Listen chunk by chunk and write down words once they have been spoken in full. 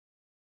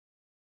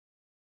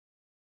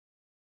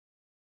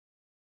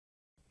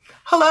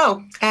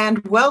Hello,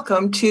 and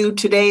welcome to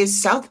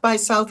today's South by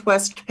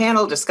Southwest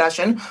panel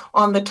discussion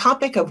on the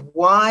topic of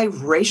why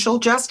racial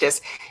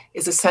justice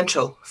is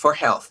essential for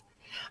health.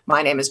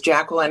 My name is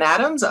Jacqueline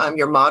Adams. I'm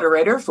your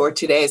moderator for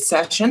today's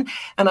session,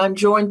 and I'm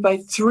joined by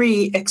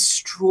three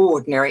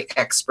extraordinary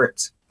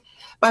experts.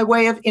 By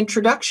way of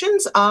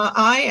introductions,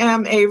 I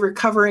am a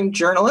recovering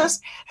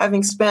journalist,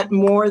 having spent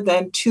more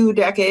than 2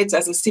 decades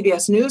as a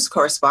CBS News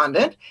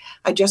correspondent.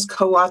 I just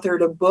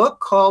co-authored a book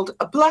called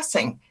A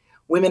Blessing: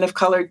 Women of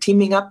Color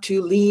Teaming Up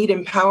to Lead,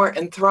 Empower,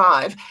 and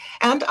Thrive.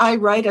 And I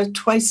write a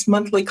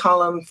twice-monthly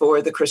column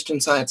for the Christian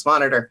Science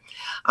Monitor.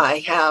 I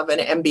have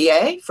an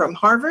MBA from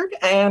Harvard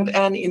and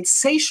an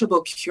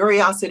insatiable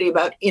curiosity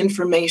about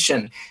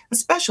information,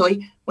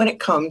 especially when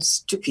it comes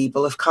to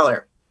people of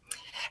color.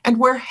 And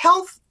where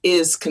health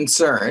is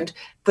concerned,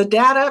 the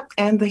data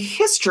and the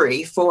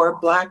history for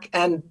Black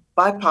and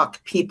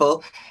BIPOC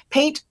people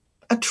paint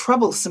a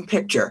troublesome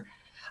picture.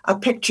 A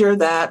picture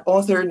that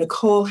author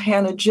Nicole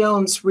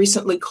Hannah-Jones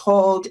recently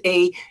called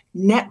a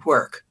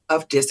network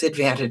of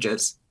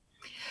disadvantages.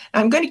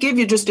 I'm going to give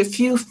you just a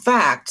few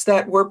facts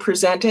that were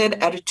presented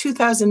at a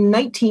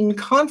 2019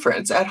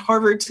 conference at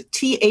Harvard's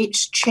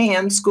T.H.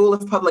 Chan School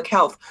of Public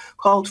Health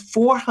called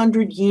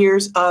 400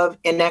 Years of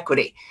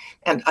Inequity.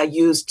 And I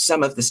used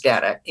some of this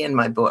data in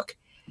my book.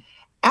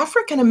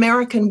 African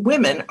American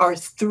women are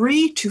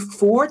 3 to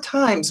 4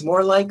 times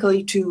more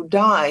likely to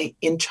die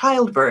in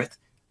childbirth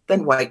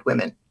than white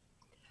women.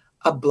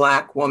 A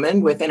Black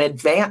woman with an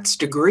advanced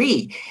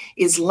degree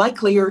is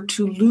likelier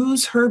to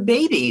lose her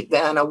baby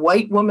than a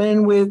white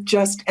woman with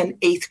just an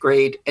 8th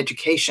grade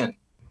education.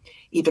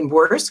 Even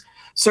worse,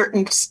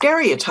 certain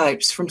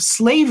stereotypes from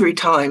slavery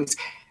times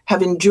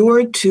have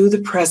endured to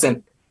the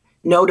present.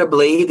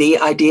 Notably, the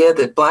idea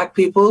that Black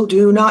people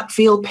do not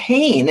feel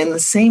pain in the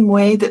same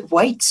way that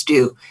whites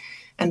do.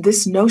 And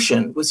this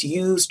notion was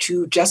used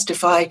to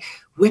justify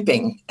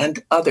whipping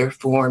and other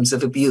forms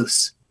of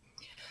abuse.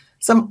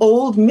 Some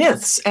old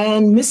myths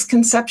and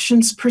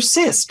misconceptions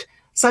persist,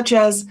 such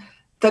as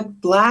that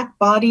Black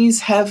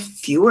bodies have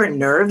fewer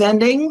nerve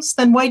endings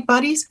than white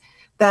bodies,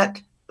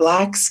 that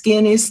Black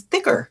skin is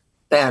thicker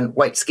than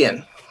white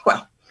skin.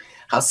 Well,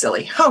 how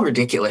silly, how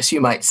ridiculous,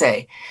 you might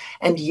say.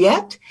 And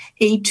yet,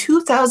 a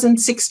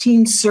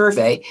 2016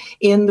 survey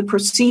in the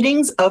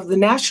Proceedings of the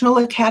National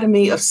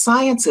Academy of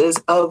Sciences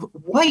of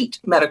white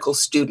medical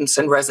students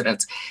and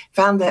residents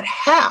found that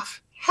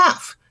half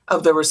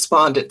of the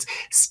respondents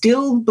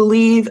still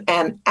believe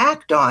and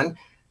act on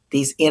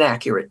these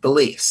inaccurate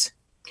beliefs.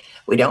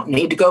 We don't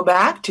need to go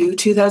back to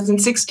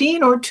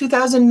 2016 or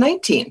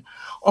 2019.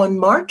 On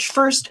March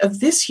 1st of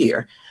this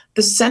year,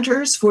 the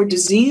Centers for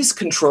Disease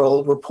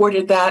Control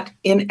reported that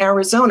in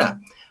Arizona,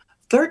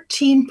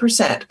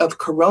 13% of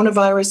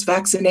coronavirus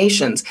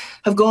vaccinations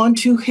have gone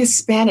to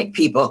Hispanic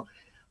people,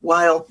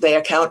 while they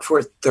account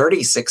for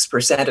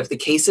 36% of the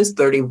cases,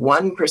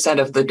 31%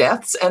 of the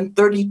deaths, and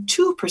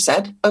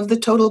 32% of the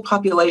total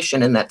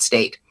population in that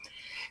state.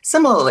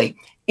 Similarly,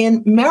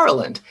 in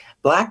Maryland,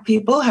 Black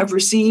people have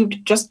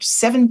received just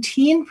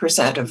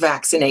 17% of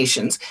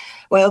vaccinations,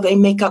 while they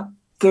make up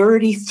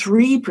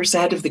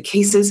 33% of the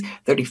cases,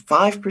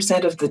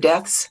 35% of the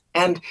deaths,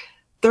 and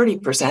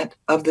 30%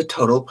 of the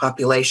total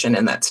population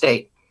in that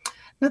state.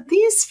 Now,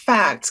 these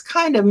facts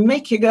kind of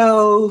make you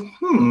go,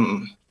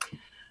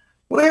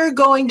 We're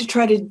going to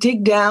try to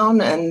dig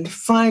down and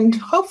find,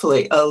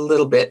 hopefully, a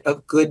little bit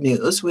of good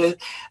news with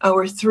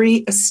our 3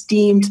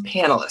 esteemed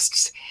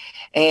panelists.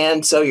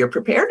 And so you're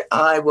prepared.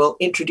 I will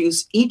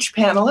introduce each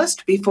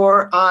panelist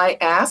before I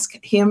ask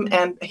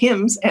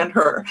hims and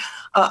her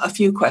a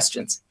few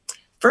questions.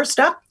 First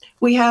up,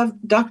 we have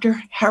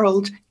Dr.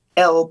 Harold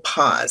L.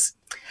 Paz.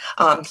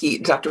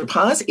 Dr.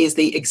 Paz is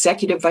the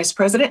Executive Vice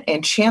President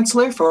and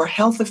Chancellor for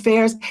Health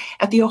Affairs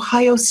at The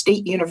Ohio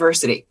State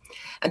University.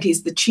 And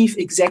he's the Chief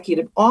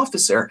Executive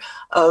Officer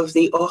of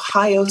the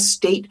Ohio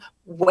State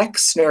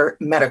Wexner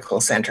Medical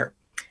Center.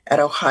 At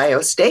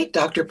Ohio State,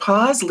 Dr.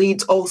 Paz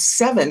leads all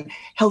 7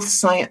 health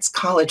science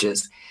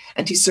colleges,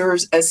 and he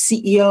serves as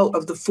CEO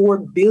of the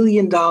 $4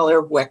 billion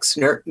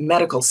Wexner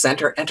Medical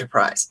Center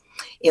enterprise.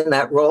 In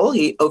that role,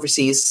 he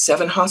oversees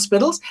 7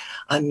 hospitals,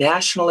 a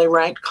nationally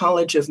ranked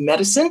college of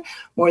medicine,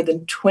 more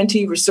than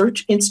 20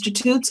 research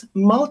institutes,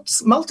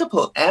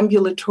 multiple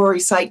ambulatory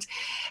sites,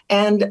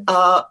 and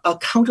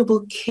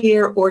accountable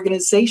care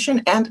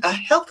organization, and a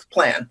health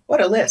plan.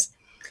 What a list.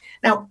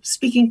 Now,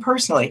 speaking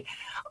personally,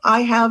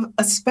 I have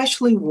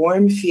especially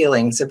warm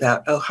feelings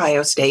about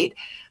Ohio State.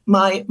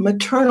 My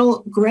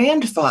maternal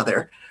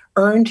grandfather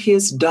earned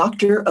his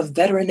Doctor of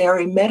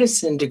Veterinary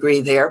Medicine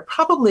degree there,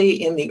 probably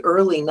in the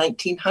early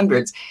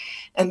 1900s.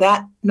 And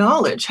that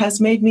knowledge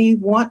has made me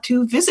want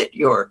to visit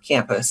your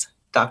campus,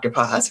 Dr.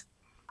 Paz.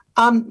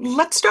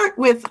 Let's start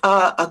with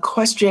a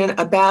question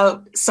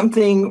about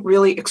something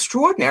really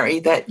extraordinary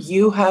that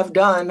you have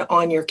done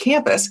on your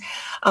campus.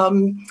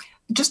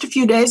 Just a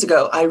few days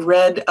ago, I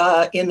read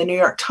in the New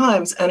York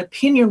Times an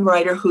opinion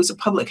writer who's a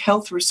public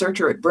health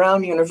researcher at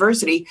Brown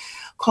University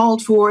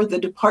called for the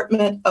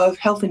Department of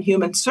Health and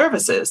Human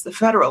Services, the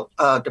federal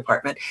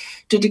department,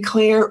 to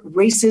declare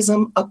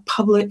racism a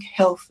public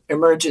health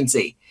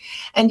emergency.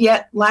 And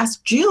yet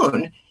last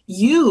June,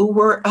 you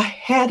were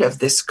ahead of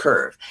this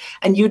curve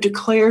and you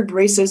declared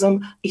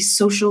racism a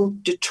social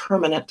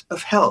determinant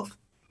of health.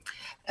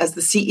 As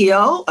the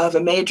CEO of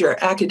a major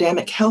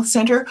academic health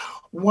center,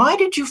 why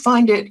did you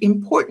find it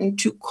important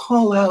to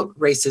call out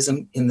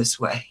racism in this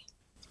way?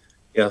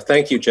 Yeah,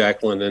 thank you,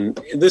 Jacqueline. And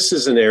this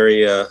is an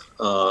area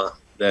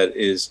that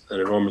is an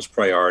enormous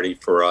priority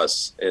for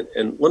us.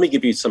 And let me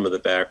give you some of the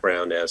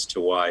background as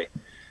to why.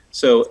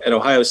 So at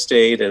Ohio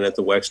State and at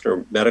the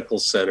Wexner Medical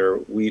Center,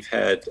 we've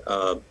had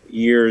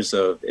years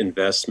of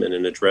investment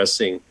in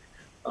addressing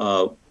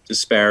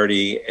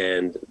disparity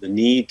and the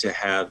need to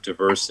have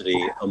diversity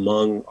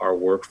among our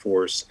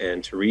workforce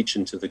and to reach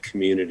into the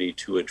community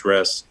to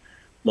address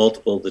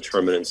multiple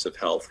determinants of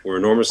health. We're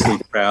enormously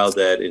proud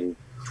that in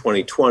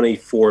 2020,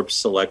 Forbes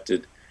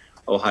selected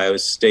Ohio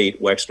State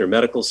Wexner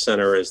Medical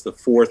Center as the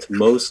fourth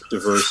most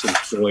diverse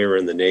employer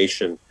in the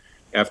nation,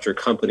 after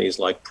companies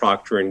like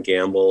Procter &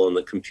 Gamble and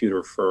the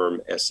computer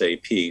firm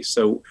SAP.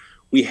 So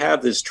we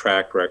have this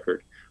track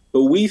record,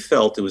 but we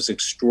felt it was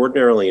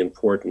extraordinarily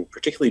important,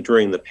 particularly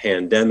during the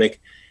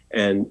pandemic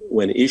and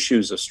when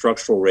issues of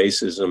structural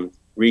racism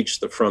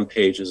reached the front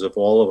pages of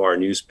all of our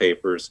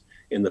newspapers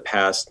in the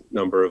past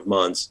number of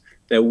months,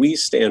 that we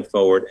stand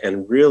forward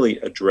and really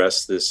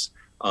address this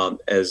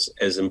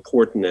as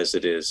important as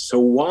it is. So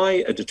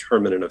why a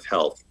determinant of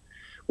health?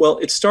 Well,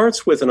 it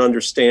starts with an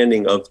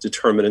understanding of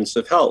determinants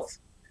of health.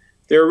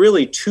 There are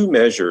really two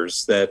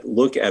measures that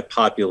look at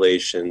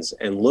populations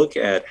and look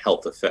at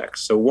health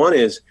effects. So one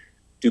is,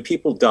 do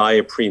people die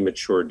a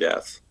premature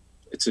death?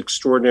 It's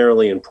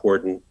extraordinarily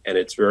important, and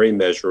it's very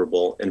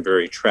measurable and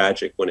very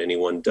tragic when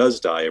anyone does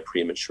die a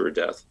premature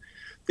death.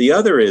 The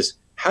other is,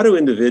 how do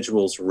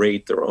individuals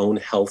rate their own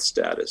health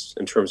status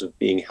in terms of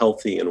being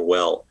healthy and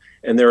well?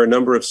 And there are a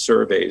number of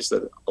surveys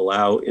that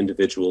allow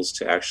individuals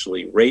to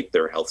actually rate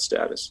their health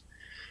status.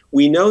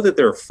 We know that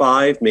there are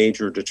 5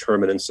 major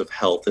determinants of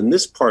health, and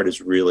this part is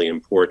really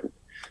important.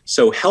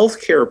 So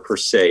healthcare per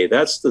se,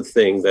 that's the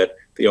thing that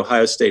the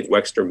Ohio State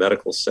Wexner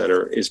Medical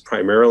Center is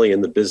primarily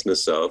in the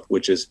business of,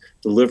 which is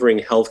delivering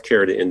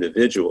healthcare to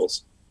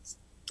individuals.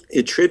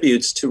 It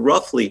attributes to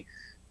roughly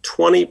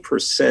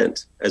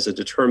 20% as a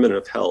determinant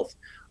of health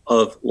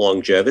of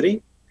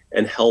longevity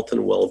and health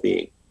and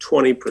well-being,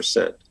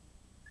 20%.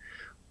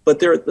 But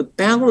the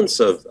balance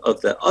of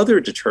the other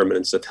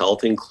determinants of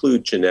health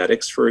include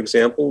genetics, for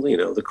example,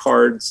 the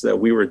cards that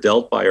we were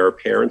dealt by our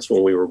parents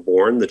when we were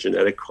born, the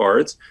genetic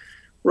cards,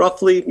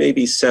 roughly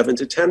maybe 7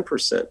 to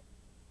 10%.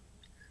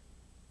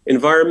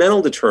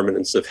 Environmental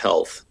determinants of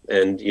health,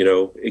 and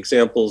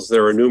examples,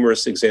 there are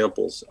numerous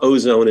examples: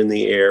 ozone in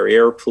the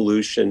air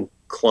pollution,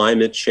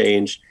 climate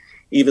change,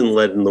 even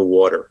lead in the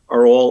water,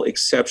 are all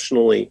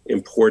exceptionally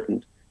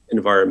important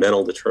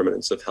environmental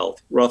determinants of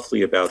health,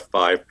 roughly about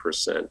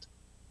 5%.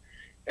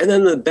 And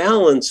then the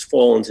balance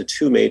fall into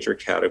 2 major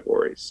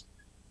categories: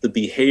 the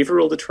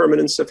behavioral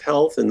determinants of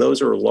health, and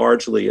those are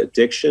largely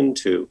addiction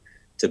to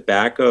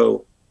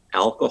tobacco,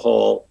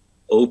 alcohol,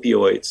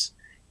 opioids,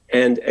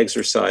 and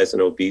exercise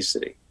and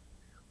obesity.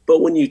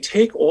 But when you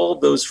take all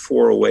those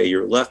 4 away,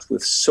 you're left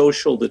with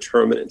social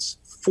determinants,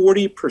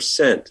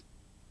 40%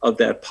 of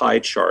that pie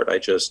chart I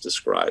just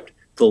described,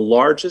 the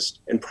largest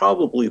and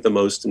probably the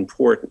most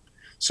important.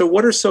 So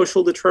what are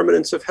social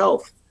determinants of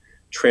health?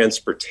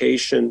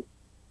 Transportation,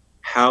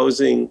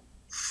 housing,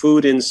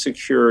 food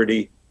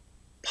insecurity,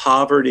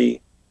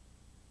 poverty,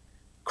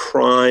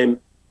 crime,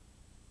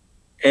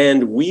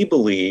 and we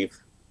believe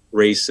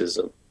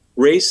racism.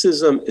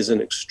 Racism is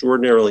an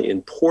extraordinarily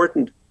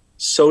important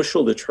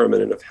social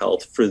determinant of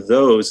health for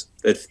those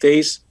that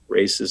face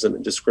racism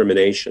and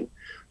discrimination.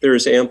 There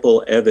is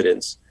ample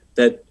evidence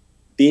that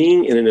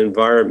being in an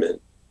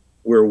environment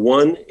where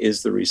one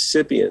is the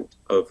recipient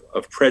of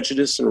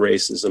prejudice and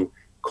racism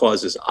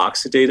causes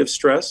oxidative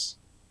stress,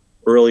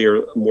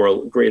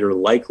 greater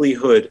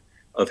likelihood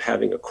of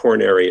having a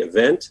coronary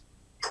event,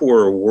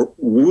 poorer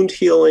wound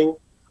healing,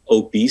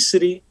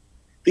 obesity.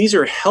 These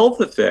are health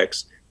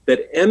effects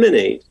that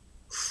emanate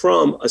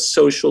from a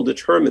social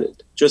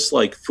determinant, just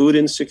like food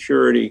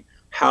insecurity,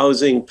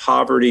 housing,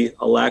 poverty,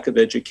 a lack of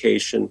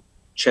education,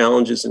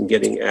 challenges in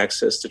getting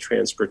access to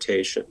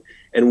transportation.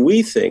 And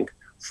we think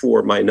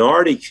for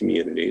minority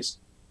communities,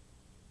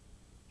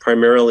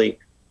 primarily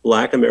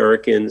Black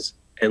Americans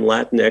and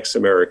Latinx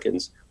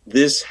Americans,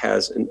 this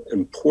has an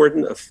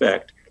important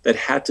effect that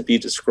had to be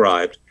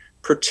described,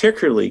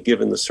 particularly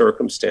given the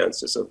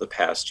circumstances of the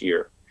past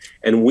year.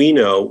 And we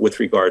know with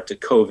regard to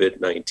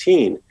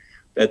COVID-19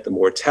 that the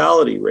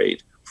mortality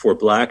rate for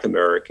Black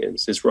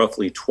Americans is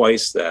roughly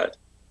twice that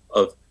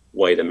of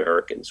white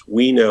Americans.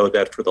 We know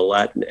that for the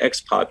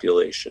Latinx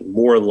population,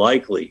 more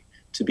likely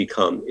to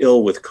become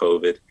ill with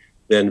COVID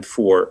than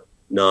for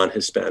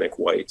non-Hispanic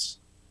whites.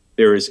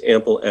 there is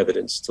ample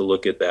evidence to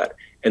look at that.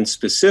 And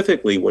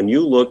specifically, when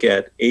you look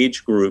at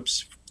age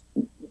groups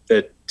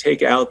that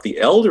take out the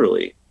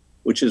elderly,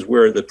 which is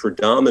where the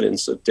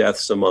predominance of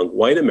deaths among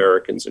white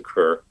Americans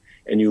occur,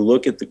 and you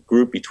look at the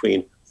group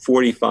between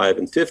 45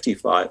 and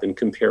 55 and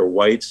compare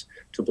whites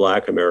to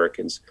Black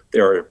Americans,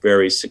 there are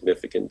very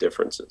significant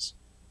differences.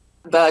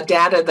 The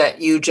data that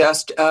you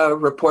just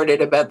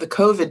reported about the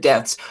COVID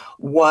deaths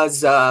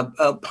was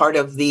a part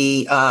of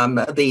the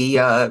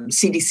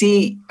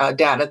CDC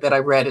data that I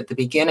read at the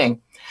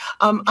beginning.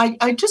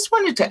 I just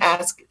wanted to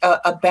ask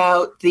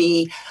about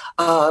the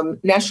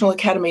National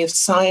Academy of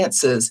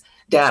Sciences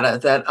data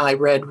that I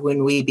read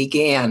when we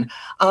began.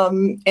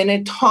 And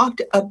it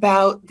talked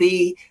about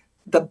the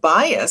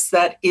bias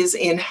that is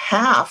in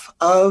half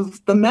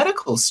of the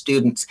medical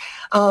students.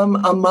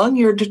 Among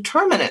your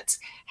determinants,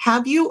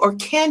 have you or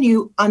can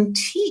you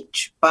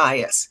unteach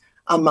bias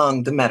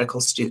among the medical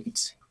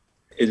students?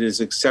 It is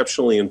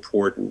exceptionally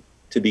important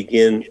to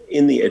begin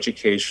in the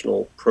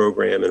educational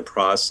program and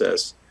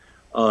process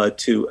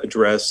to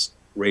address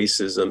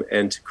racism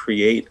and to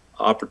create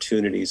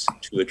opportunities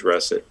to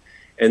address it.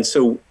 And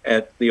so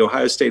at the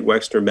Ohio State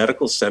Wexner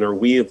Medical Center,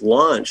 we have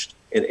launched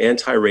an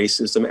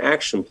anti-racism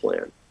action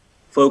plan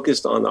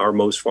focused on our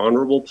most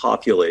vulnerable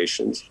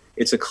populations.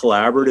 It's a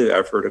collaborative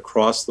effort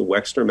across the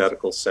Wexner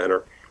Medical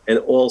Center and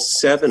all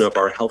 7 of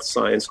our health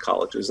science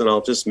colleges. And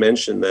I'll just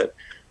mention that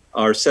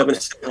our 7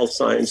 health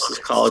sciences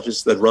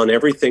colleges that run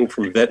everything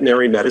from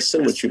veterinary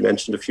medicine, which you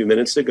mentioned a few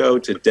minutes ago,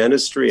 to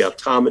dentistry,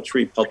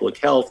 optometry, public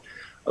health,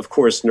 of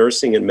course,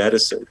 nursing and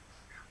medicine,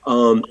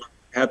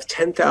 have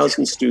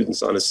 10,000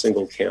 students on a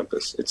single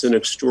campus. It's an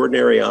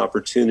extraordinary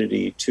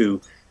opportunity to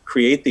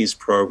create these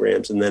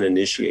programs and then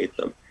initiate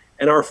them.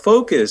 And our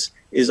focus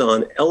is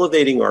on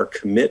elevating our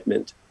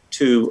commitment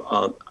to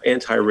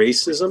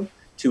anti-racism,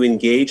 to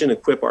engage and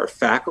equip our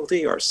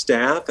faculty, our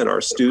staff, and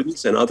our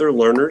students and other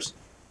learners,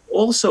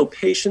 also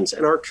patients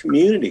and our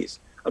communities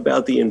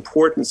about the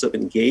importance of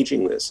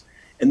engaging this,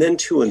 and then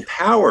to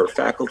empower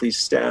faculty,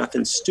 staff,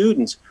 and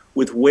students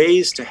with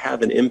ways to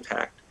have an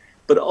impact,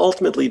 but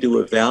ultimately to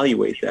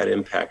evaluate that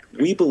impact.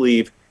 We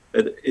believe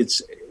that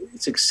it's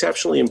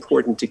exceptionally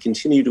important to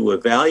continue to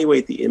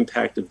evaluate the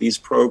impact of these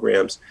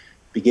programs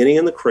beginning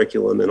in the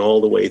curriculum and all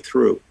the way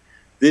through.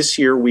 This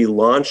year, we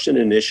launched an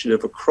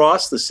initiative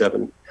across the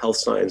 7 health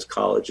science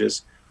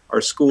colleges,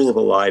 our School of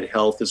Allied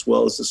Health, as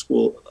well as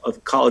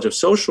the College of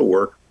Social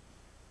Work,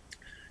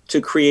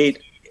 to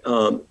create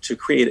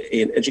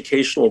an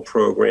educational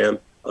program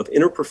of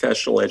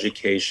interprofessional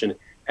education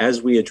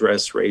as we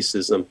address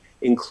racism,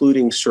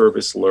 including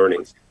service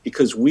learning,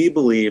 because we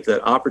believe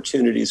that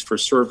opportunities for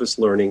service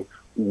learning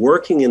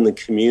working in the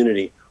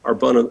community are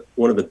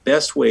one of the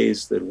best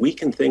ways that we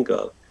can think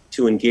of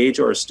to engage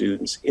our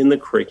students in the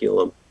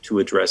curriculum to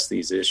address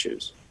these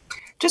issues.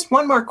 Just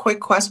one more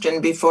quick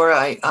question before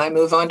I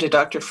move on to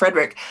Dr.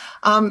 Frederick.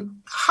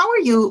 How are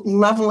you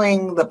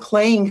leveling the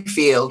playing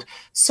field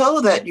so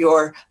that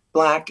your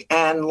Black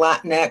and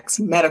Latinx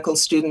medical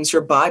students,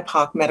 your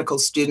BIPOC medical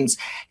students,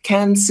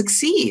 can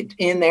succeed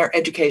in their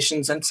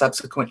educations and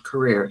subsequent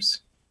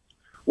careers?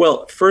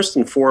 Well, first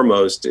and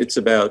foremost, it's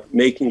about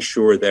making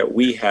sure that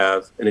we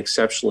have an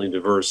exceptionally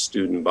diverse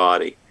student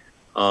body.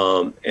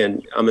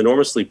 And I'm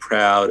enormously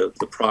proud of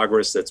the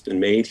progress that's been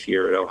made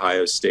here at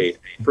Ohio State.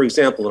 For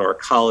example, in our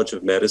College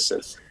of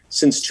Medicine,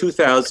 since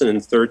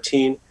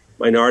 2013,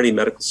 minority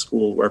medical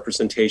school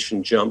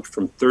representation jumped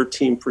from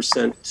 13%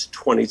 to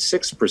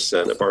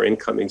 26% of our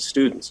incoming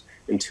students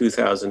in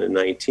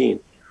 2019.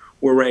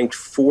 We're ranked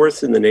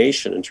 4th in the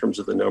nation in terms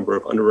of the number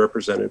of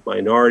underrepresented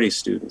minority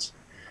students.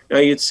 Now,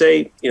 you'd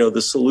say,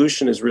 the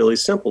solution is really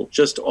simple.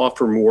 Just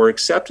offer more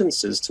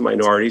acceptances to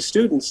minority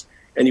students,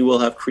 and you will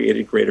have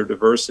created greater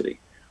diversity.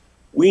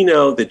 We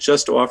know that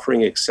just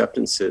offering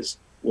acceptances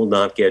will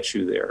not get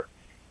you there.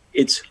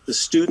 It's the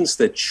students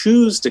that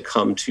choose to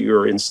come to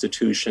your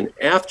institution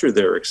after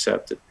they're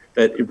accepted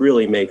that it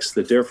really makes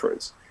the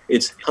difference.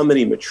 It's how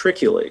many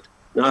matriculate,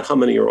 not how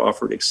many are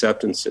offered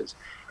acceptances.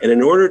 And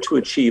in order to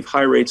achieve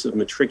high rates of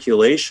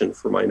matriculation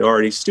for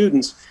minority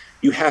students,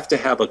 you have to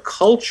have a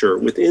culture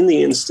within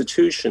the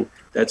institution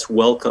that's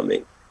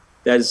welcoming,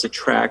 that is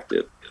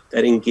attractive,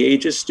 that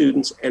engages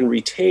students and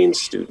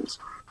retains students.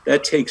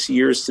 That takes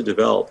years to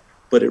develop,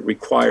 but it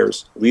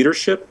requires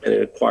leadership and it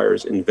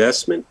requires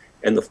investment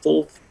and the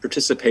full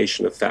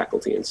participation of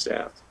faculty and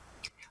staff.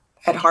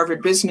 At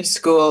Harvard Business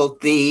School,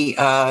 the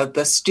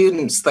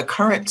students, the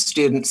current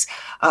students,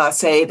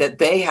 say that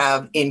they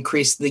have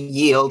increased the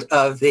yield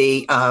of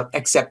the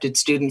accepted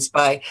students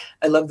by,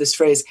 I love this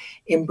phrase,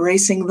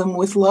 embracing them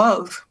with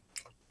love.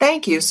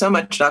 Thank you so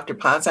much, Dr.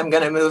 Potts. I'm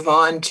going to move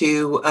on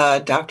to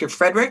Dr.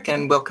 Frederick,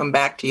 and we'll come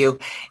back to you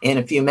in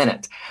a few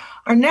minutes.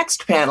 Our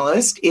next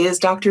panelist is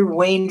Dr.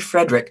 Wayne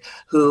Frederick,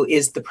 who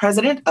is the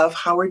president of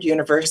Howard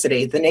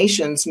University, the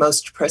nation's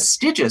most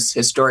prestigious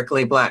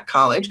historically Black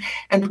college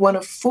and one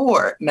of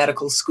 4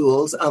 medical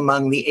schools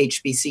among the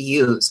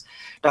HBCUs.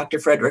 Dr.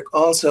 Frederick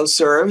also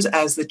serves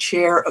as the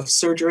chair of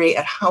surgery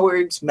at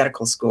Howard's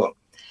Medical School.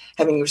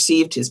 Having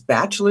received his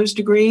bachelor's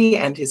degree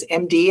and his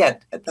MD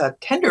at the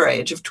tender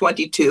age of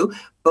 22,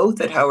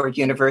 both at Howard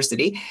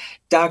University,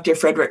 Dr.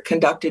 Frederick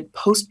conducted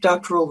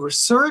postdoctoral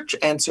research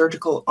and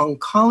surgical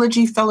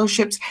oncology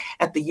fellowships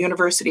at the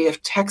University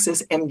of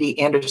Texas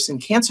MD Anderson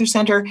Cancer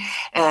Center,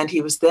 and he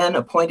was then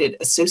appointed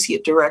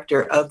Associate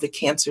Director of the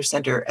Cancer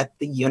Center at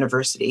the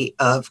University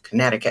of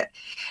Connecticut.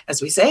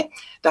 As we say,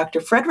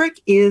 Dr.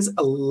 Frederick is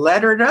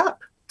lettered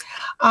up.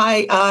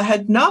 I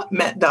had not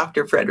met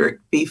Dr. Frederick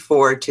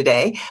before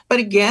today, but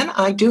again,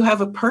 I do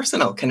have a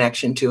personal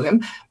connection to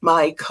him.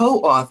 My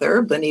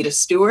co-author, Bonita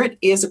Stewart,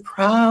 is a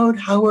proud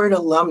Howard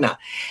alumna,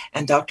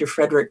 and Dr.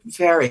 Frederick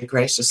very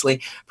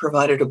graciously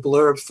provided a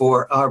blurb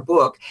for our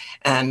book,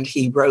 and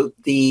he wrote,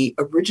 "The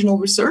original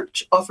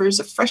research offers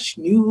a fresh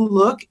new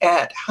look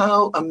at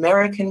how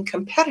American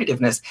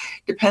competitiveness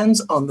depends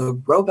on the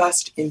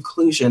robust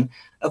inclusion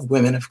of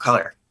women of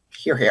color."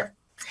 Hear, hear.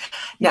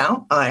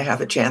 Now I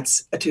have a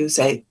chance to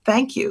say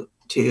thank you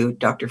to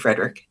Dr.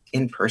 Frederick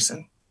in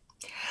person.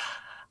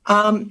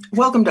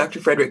 Welcome, Dr.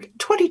 Frederick.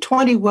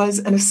 2020 was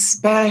an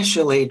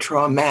especially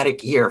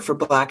traumatic year for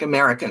Black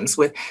Americans,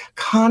 with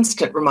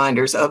constant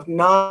reminders of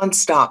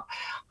nonstop,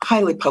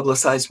 highly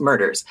publicized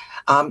murders.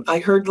 I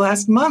heard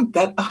last month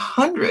that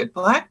 100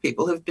 Black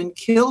people have been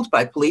killed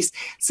by police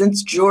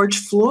since George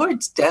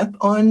Floyd's death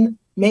on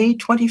May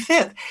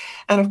 25th.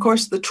 And of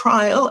course, the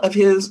trial of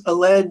his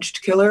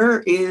alleged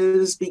killer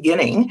is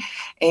beginning.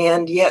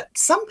 And yet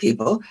some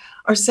people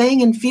are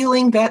saying and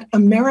feeling that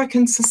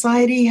American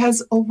society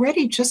has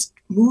already just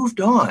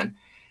moved on.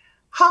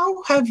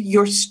 How have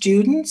your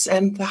students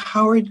and the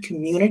Howard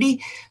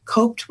community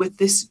coped with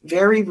this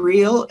very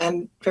real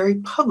and very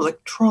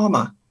public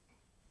trauma?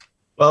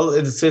 Well,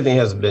 it certainly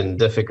has been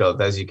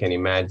difficult, as you can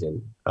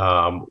imagine.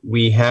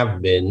 We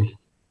have been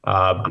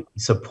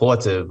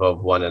supportive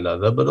of one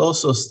another, but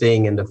also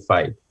staying in the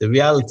fight. The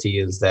reality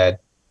is that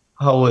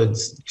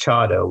Howard's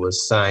charter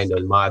was signed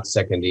on March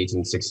 2nd,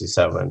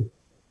 1867.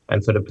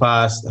 And for the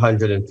past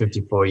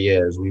 154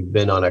 years, we've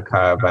been on a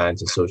caravan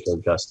to social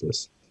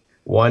justice.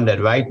 One that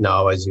right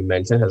now, as you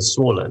mentioned, has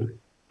swollen.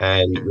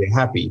 And we're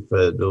happy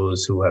for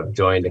those who have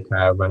joined the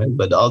caravan,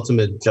 but the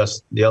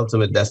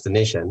ultimate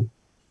destination,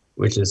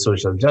 which is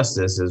social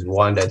justice, is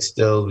one that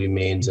still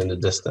remains in the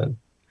distance,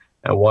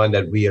 and one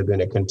that we are going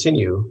to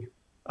continue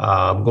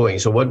going.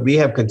 So what we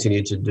have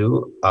continued to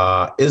do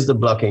is the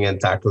blocking and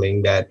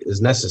tackling that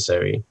is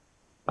necessary.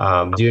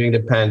 During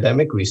the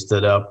pandemic, we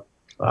stood up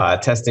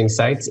testing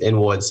sites in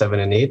Ward 7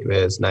 and 8,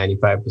 where it's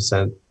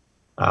 95%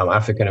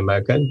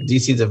 African-American.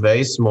 DC is a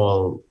very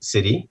small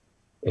city.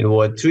 In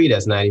Ward 3,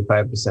 that's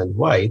 95%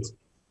 white.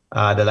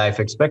 The life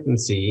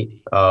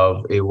expectancy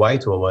of a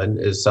white woman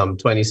is some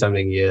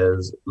 20-something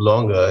years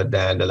longer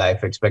than the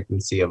life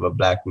expectancy of a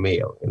Black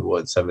male in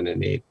Ward 7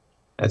 and 8.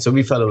 And so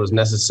we felt it was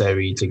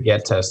necessary to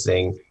get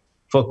testing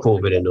for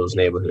COVID in those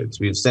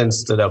neighborhoods. We've since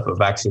stood up a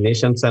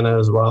vaccination center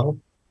as well.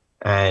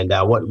 And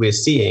what we're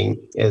seeing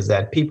is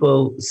that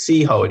people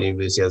see Howard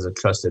University as a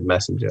trusted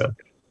messenger.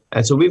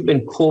 And so we've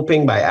been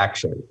coping by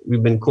action.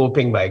 We've been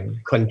coping by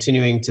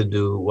continuing to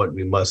do what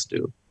we must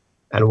do.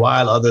 And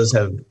while others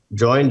have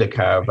joined the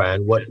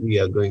caravan, what we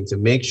are going to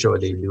make sure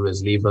they do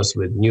is leave us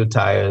with new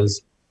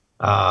tires,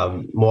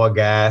 more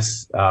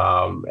gas,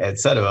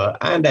 etc.,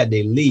 and that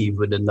they leave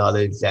with the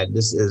knowledge that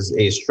this is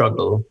a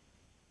struggle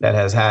that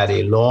has had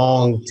a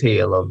long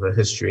tail of a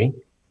history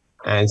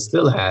and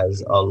still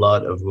has a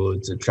lot of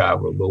road to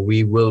travel, but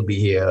we will be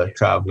here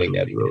traveling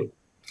that road.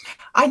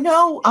 I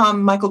know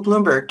Michael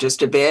Bloomberg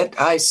just a bit.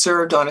 I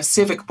served on a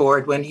civic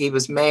board when he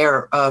was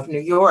mayor of New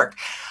York.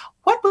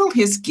 What will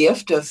his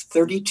gift of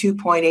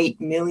 $32.8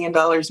 million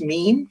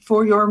mean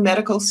for your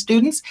medical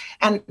students?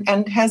 And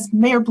has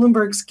Mayor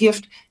Bloomberg's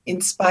gift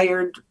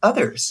inspired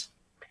others?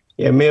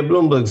 Yeah, Mayor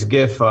Bloomberg's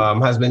gift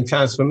has been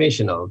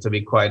transformational, to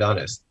be quite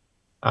honest.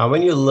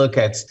 When you look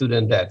at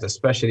student debt,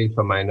 especially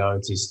for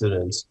minority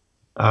students,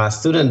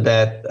 student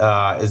debt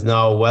is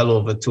now well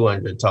over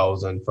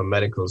 $200,000 for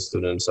medical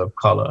students of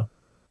color.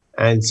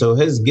 And so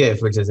his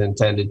gift, which is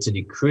intended to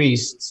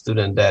decrease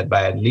student debt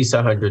by at least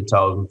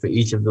 $100,000 for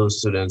each of those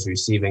students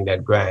receiving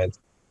that grant,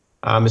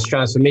 is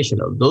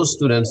transformational. Those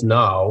students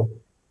now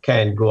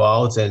can go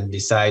out and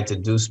decide to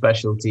do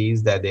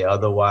specialties that they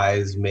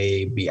otherwise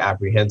may be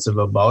apprehensive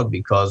about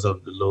because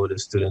of the load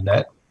of student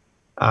debt.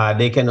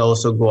 They can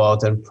also go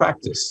out and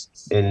practice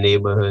in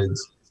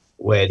neighborhoods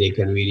where they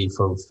can really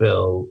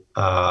fulfill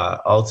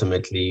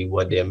ultimately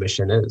what their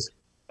mission is.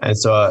 And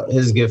so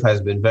his gift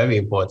has been very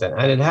important,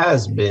 and it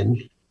has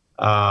been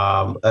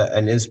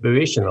an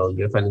inspirational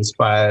gift and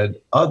inspired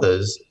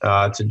others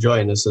to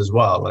join us as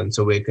well. And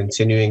so we're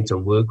continuing to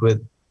work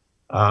with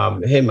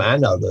him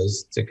and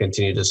others to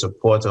continue to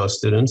support our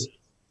students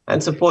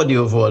and support the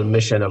overall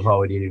mission of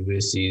Howard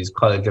University's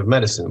College of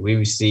Medicine. We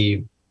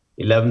received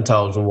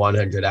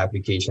 11,100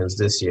 applications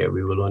this year.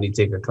 We will only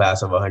take a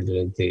class of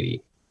 130.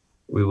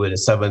 We were the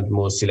 7th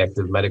most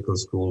selective medical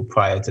school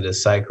prior to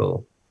this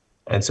cycle.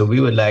 And so we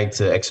would like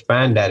to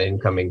expand that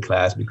incoming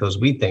class because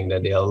we think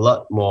that there are a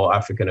lot more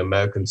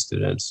African-American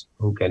students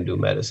who can do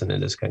medicine in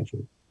this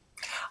country.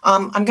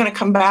 I'm going to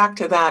come back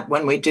to that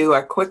when we do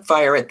our quick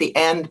fire at the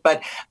end,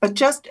 but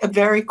just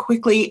very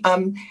quickly,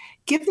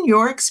 given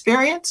your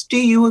experience, do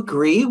you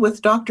agree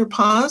with Dr.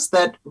 Paz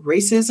that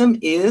racism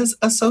is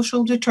a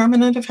social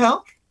determinant of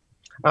health?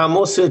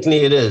 Most certainly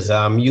it is.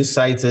 You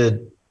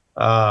cited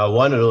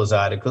one of those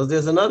articles.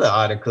 There's another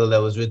article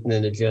that was written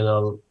in the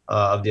Journal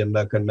of the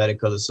American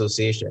Medical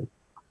Association.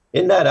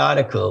 In that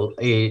article,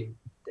 a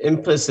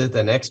implicit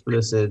and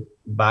explicit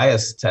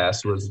bias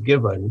test was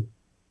given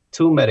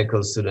to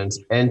medical students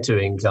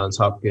entering Johns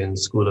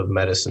Hopkins School of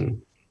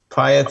Medicine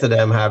prior to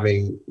them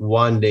having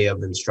 1 day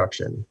of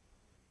instruction.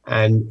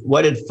 And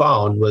what it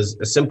found was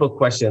a simple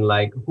question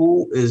like,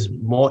 who is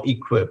more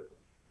equipped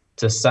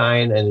to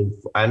sign and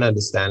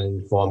understand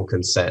and inform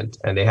consent?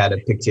 And they had a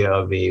picture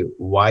of a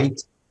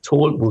white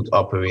toll booth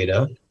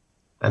operator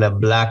and a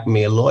black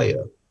male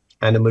lawyer.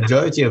 And the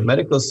majority of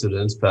medical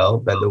students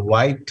felt that the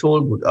white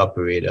toll booth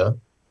operator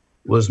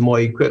was more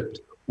equipped.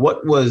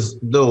 What was,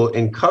 though,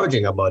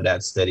 encouraging about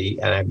that study,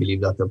 and I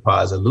believe Dr.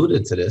 Paz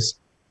alluded to this,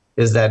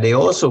 is that they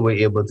also were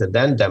able to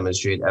then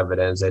demonstrate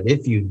evidence that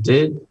if you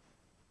did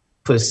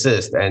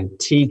persist and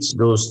teach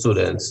those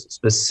students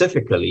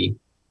specifically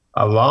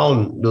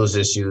around those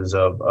issues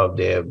of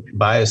their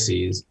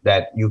biases,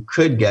 that you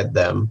could get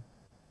them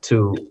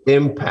to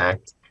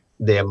impact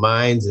their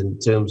minds in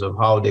terms of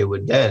how they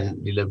would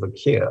then deliver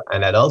care,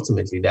 and that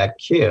ultimately that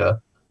care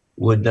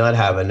would not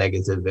have a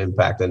negative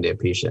impact on their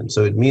patients.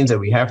 So it means that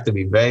we have to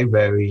be very,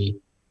 very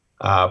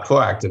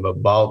proactive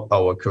about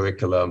our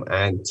curriculum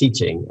and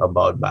teaching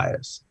about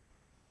bias.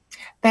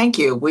 Thank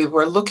you. We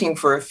were looking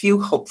for a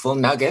few hopeful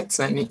nuggets,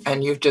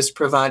 and you've just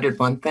provided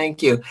one.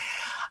 Thank you.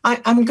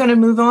 I'm going to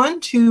move on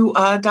to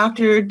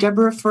Dr.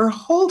 Deborah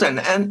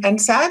Verholden.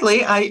 And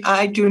sadly,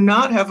 I do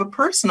not have a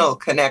personal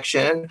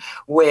connection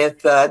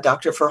with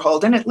Dr.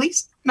 Verholden, at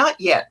least not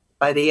yet.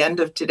 By the end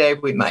of today,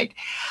 we might.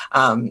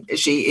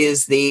 She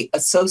is the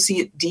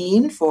Associate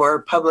Dean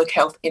for Public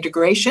Health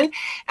Integration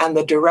and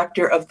the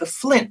Director of the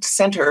Flint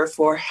Center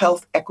for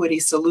Health Equity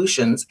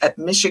Solutions at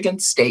Michigan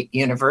State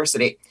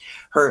University.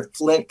 Her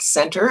Flint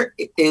Center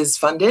is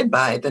funded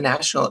by the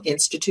National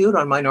Institute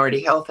on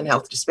Minority Health and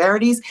Health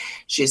Disparities.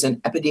 She's an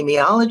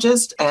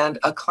epidemiologist and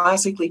a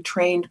classically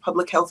trained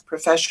public health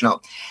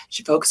professional.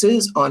 She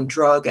focuses on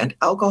drug and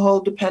alcohol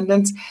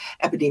dependence,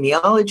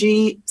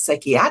 epidemiology,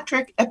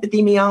 psychiatric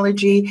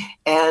epidemiology,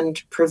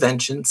 and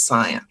prevention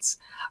science.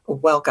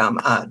 Welcome,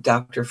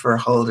 Dr.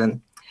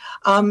 Verholden.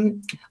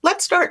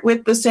 Let's start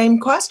with the same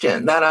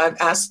question that I've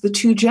asked the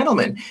two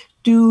gentlemen.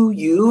 Do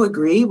you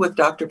agree with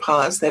Dr.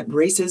 Paz that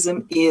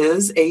racism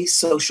is a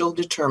social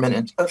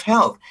determinant of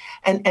health?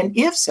 And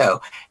if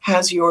so,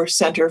 has your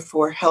Center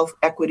for Health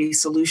Equity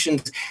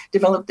Solutions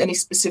developed any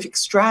specific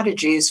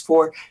strategies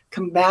for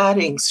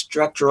combating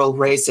structural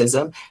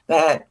racism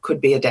that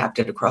could be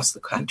adapted across the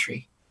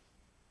country?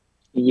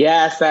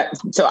 Yes,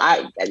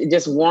 it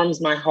just warms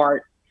my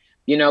heart,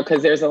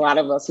 because there's a lot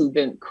of us who've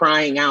been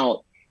crying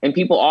out. And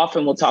people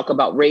often will talk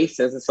about race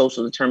as a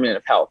social determinant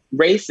of health.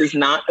 Race is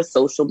not a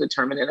social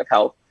determinant of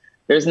health.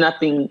 There's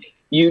nothing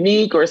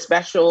unique or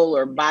special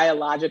or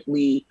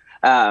biologically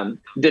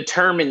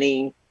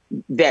determining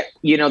that,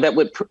 that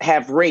would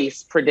have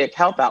race predict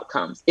health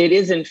outcomes. It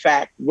is, in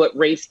fact, what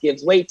race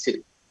gives way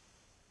to.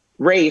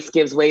 Race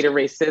gives way to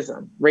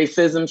racism.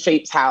 Racism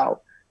shapes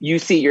how you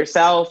see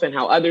yourself and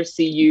how others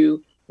see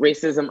you.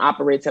 Racism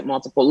operates at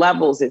multiple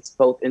levels. It's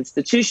both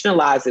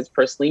institutionalized, it's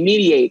personally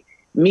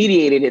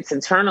mediated, it's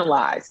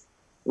internalized.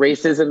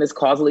 Racism is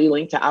causally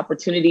linked to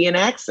opportunity and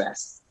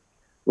access.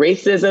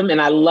 Racism,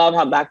 and I love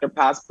how Dr.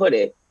 Paz put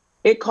it,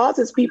 it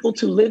causes people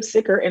to live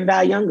sicker and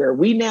die younger.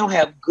 We now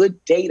have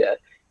good data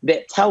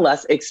that tell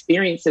us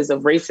experiences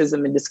of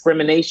racism and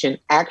discrimination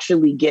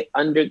actually get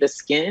under the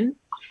skin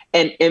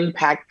and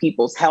impact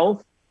people's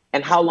health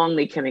and how long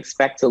they can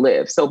expect to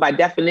live. So by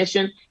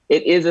definition,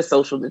 it is a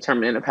social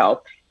determinant of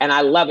health. And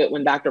I love it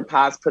when Dr.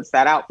 Paz puts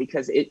that out,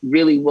 because it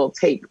really will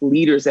take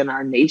leaders in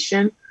our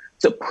nation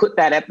to put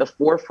that at the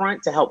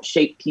forefront to help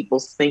shape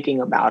people's thinking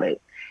about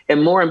it.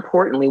 And more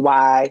importantly,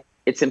 why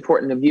it's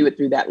important to view it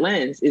through that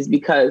lens is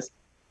because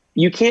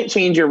you can't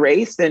change your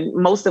race, and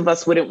most of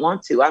us wouldn't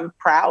want to. I'm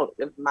proud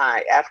of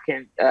my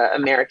African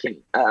American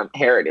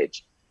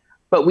heritage,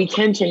 but we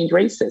can change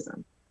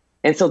racism.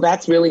 And so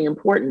that's really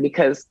important,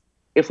 because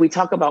if we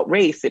talk about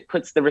race, it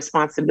puts the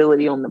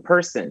responsibility on the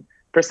person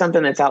for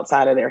something that's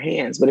outside of their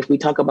hands. But if we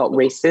talk about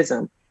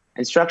racism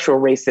and structural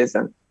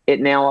racism, it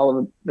now all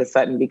of a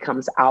sudden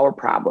becomes our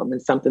problem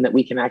and something that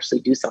we can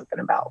actually do something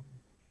about.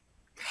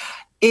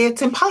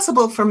 It's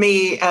impossible for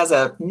me as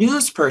a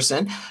news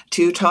person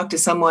to talk to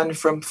someone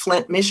from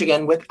Flint,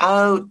 Michigan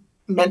without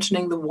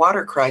mentioning the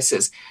water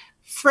crisis.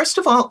 First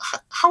of all,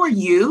 how are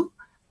you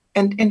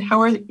and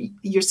how are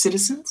your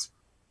citizens?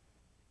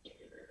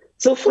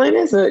 So Flint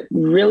is a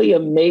really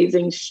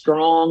amazing,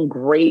 strong,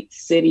 great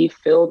city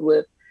filled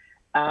with,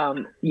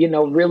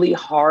 really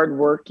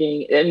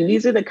hardworking. And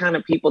these are the kind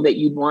of people that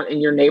you'd want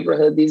in your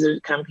neighborhood. These are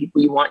the kind of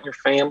people you want in your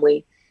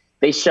family.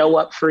 They show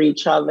up for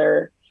each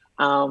other.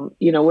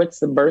 It's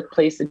the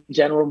birthplace of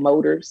General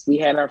Motors. We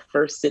had our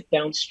first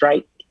sit-down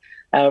strike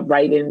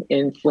right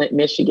in Flint,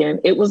 Michigan.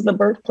 It was the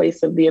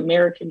birthplace of the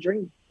American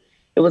dream.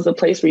 It was a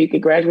place where you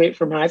could graduate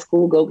from high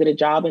school, go get a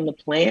job in the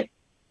plant,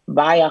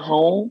 buy a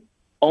home,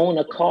 own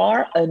a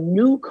car, a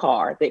new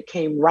car that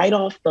came right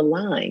off the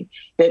line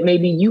that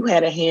maybe you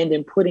had a hand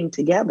in putting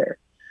together.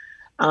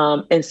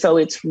 And so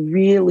it's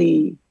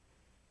really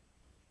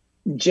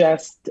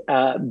just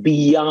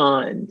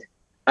beyond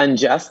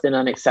unjust and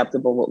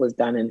unacceptable what was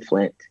done in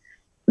Flint.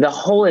 The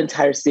whole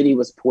entire city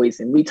was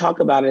poisoned. We talk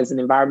about it as an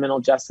environmental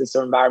justice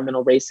or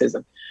environmental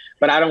racism,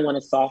 but I don't want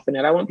to soften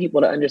it. I want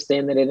people to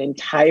understand that an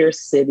entire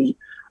city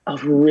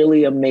of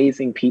really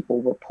amazing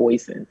people were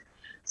poisoned.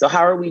 So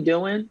how are we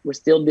doing? We're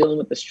still dealing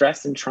with the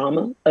stress and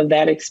trauma of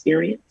that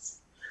experience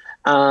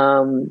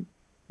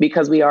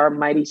because we are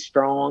mighty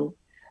strong,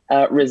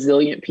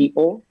 resilient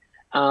people.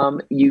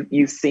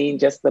 You've seen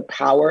just the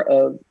power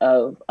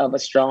of a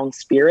strong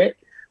spirit.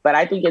 But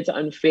I think it's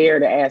unfair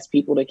to ask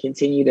people to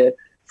continue to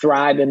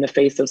thrive in the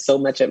face of so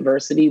much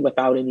adversity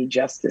without any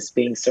justice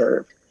being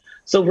served.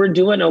 So we're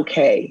doing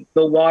okay.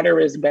 The water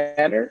is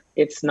better.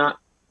 It's not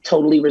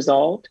totally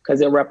resolved because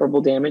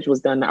irreparable damage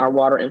was done to our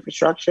water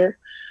infrastructure,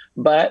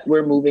 but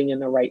we're moving in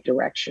the right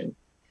direction.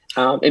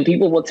 And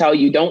people will tell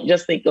you, don't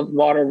just think of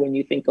water when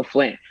you think of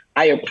Flint.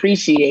 I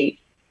appreciate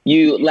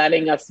you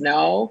letting us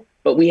know,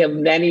 but we have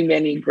many,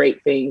 many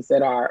great things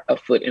that are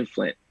afoot in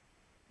Flint.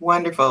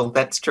 Wonderful.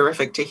 That's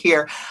terrific to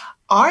hear.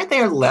 Are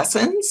there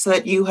lessons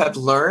that you have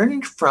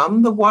learned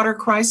from the water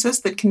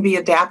crisis that can be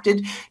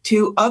adapted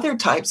to other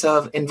types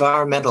of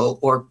environmental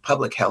or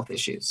public health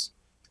issues?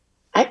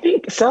 I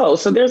think so.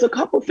 So there's a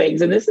couple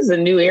things, and this is a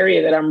new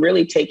area that I'm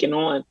really taking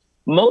on.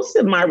 Most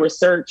of my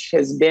research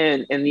has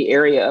been in the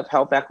area of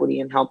health equity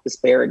and health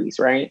disparities,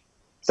 right?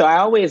 So I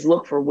always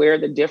look for where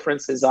the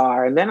differences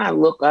are, and then I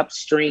look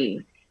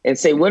upstream and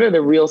say, what are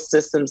the real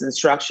systems and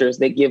structures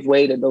that give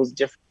way to those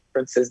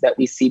differences that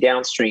we see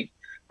downstream?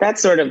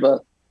 That's sort of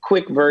a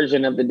quick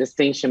version of the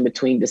distinction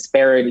between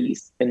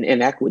disparities and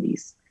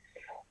inequities.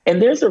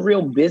 And there's a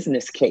real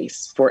business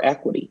case for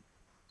equity,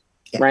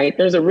 right?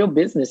 There's a real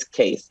business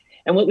case.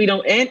 And what we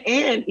don't,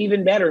 and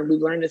even better, we've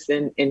learned this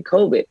in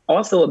COVID,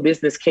 also a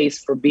business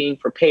case for being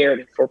prepared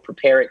and for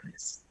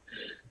preparedness.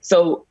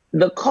 So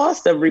the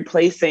cost of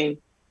replacing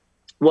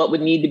what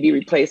would need to be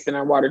replaced in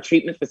our water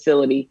treatment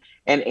facility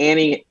and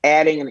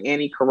adding an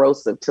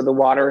anti-corrosive to the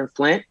water in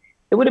Flint,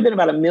 it would have been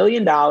about $1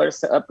 million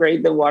to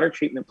upgrade the water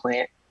treatment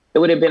plant. It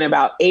would have been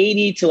about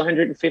 $80 to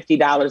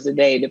 $150 a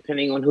day,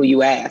 depending on who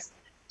you ask,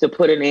 to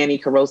put an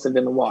anti-corrosive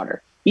in the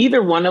water.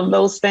 Either one of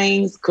those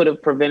things could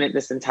have prevented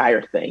this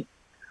entire thing.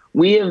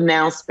 We have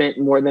now spent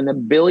more than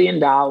 $1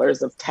 billion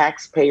of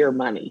taxpayer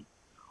money,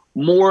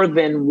 more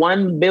than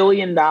 $1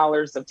 billion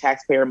of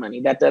taxpayer money.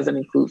 That doesn't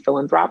include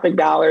philanthropic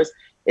dollars.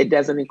 It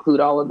doesn't include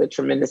all of the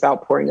tremendous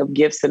outpouring of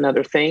gifts and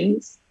other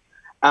things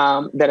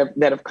that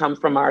have come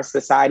from our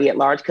society at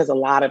large, because a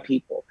lot of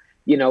people,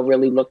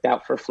 really looked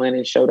out for Flint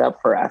and showed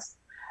up for us.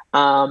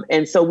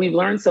 And so we've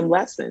learned some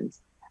lessons.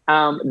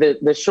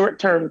 The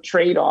short-term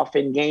trade-off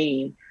and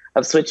gain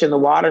of switching the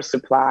water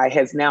supply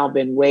has now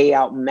been way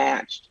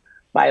outmatched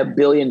by $1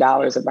 billion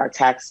of our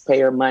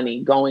taxpayer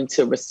money going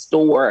to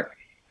restore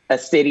a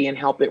city and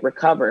help it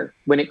recover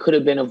when it could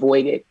have been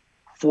avoided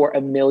for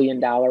 $1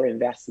 million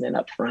investment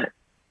up front.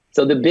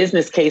 So the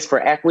business case for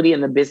equity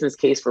and the business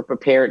case for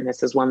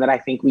preparedness is one that I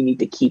think we need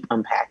to keep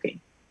unpacking.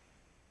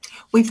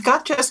 We've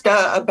got just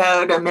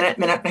about a minute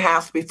and a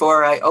half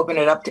before I open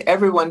it up to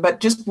everyone, but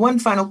just one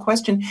final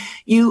question.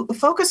 You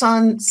focus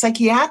on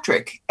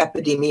psychiatric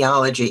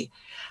epidemiology.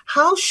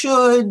 How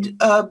should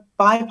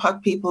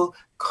BIPOC people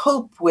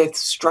cope with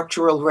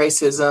structural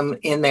racism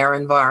in their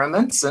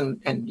environments?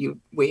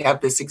 We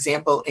have this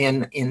example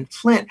in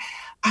Flint.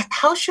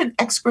 How should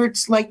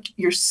experts like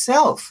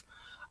yourself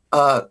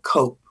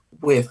cope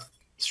with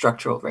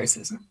structural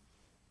racism?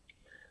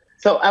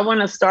 So I want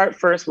to start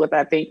first with,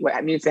 I think,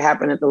 what needs to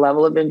happen at the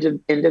level of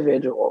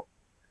individual.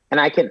 And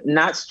I can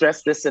not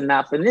stress this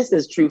enough. And this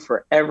is true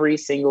for every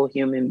single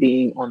human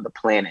being on the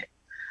planet.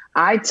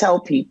 I tell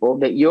people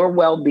that your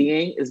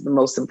well-being is the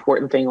most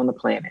important thing on the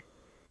planet,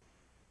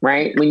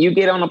 right? When you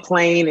get on a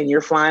plane and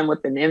you're flying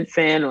with an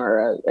infant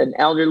or an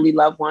elderly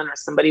loved one or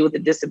somebody with a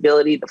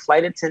disability, the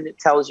flight attendant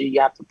tells you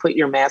have to put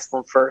your mask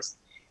on first.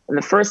 And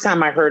the first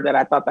time I heard that,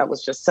 I thought that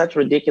was just such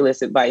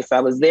ridiculous advice.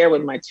 I was there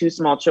with my 2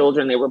 small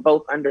children. They were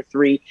both under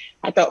 3.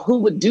 I thought, who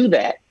would do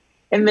that?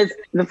 And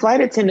the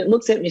flight attendant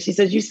looks at me. She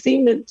says, you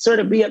seem to sort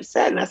of be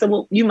upset. And I said,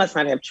 well, you must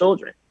not have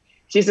children.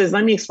 She says,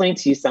 let me explain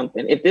to you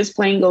something. If this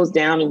plane goes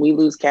down and we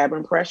lose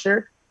cabin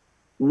pressure,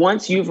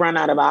 once you've run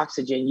out of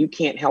oxygen, you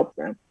can't help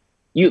them.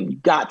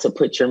 You've got to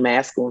put your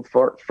mask on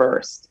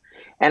first.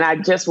 And I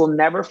just will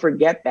never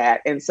forget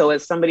that. And so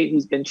as somebody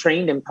who's been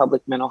trained in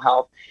public mental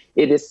health,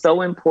 it is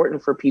so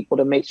important for people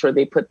to make sure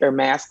they put their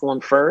mask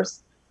on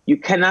first. You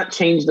cannot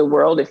change the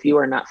world if you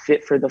are not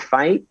fit for the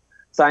fight.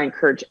 So I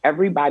encourage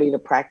everybody to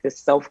practice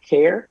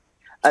self-care.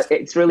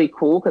 It's really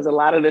cool because a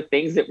lot of the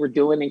things that we're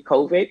doing in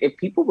COVID, if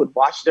people would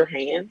wash their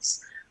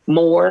hands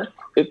more,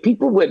 if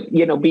people would,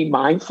 be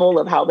mindful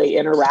of how they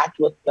interact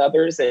with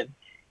others and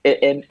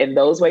in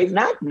those ways,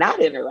 not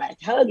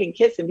interact, hug and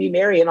kiss and be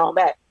merry and all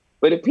that.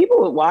 But if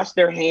people would wash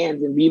their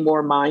hands and be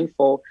more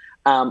mindful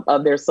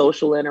of their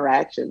social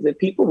interactions, if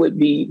people would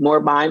be more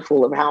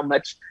mindful of how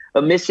much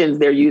emissions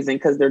they're using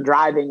because they're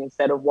driving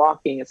instead of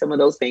walking and some of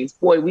those things,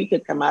 boy, we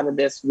could come out of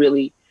this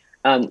really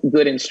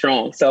good and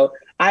strong. So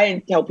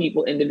I tell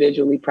people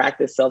individually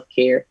practice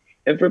self-care.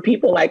 And for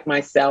people like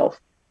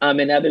myself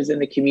and others in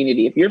the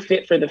community, if you're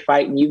fit for the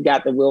fight and you've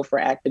got the will for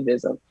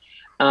activism,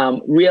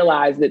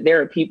 realize that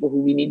there are people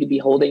who we need to be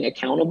holding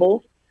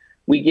accountable.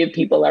 We give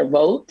people our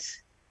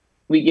votes.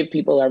 We give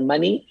people our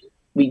money.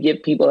 We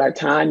give people our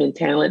time and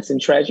talents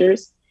and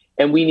treasures.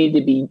 And we need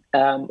to be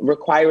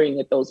requiring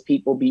that those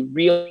people be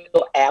real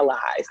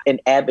allies and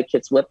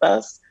advocates with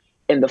us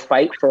in the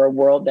fight for a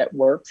world that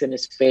works and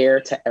is fair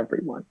to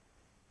everyone.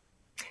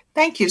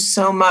 Thank you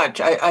so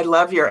much. I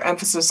love your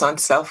emphasis on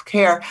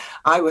self-care.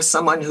 I was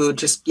someone who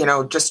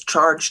just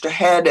charged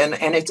ahead.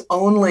 And it's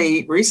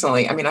only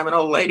recently, I'm an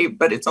old lady,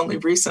 but it's only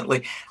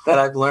recently that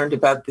I've learned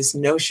about this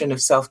notion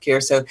of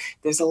self-care. So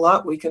there's a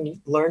lot we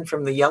can learn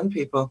from the young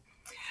people.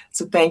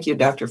 So thank you,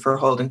 Dr.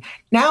 Verholden.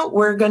 Now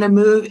we're going to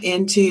move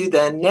into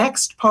the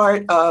next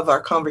part of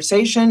our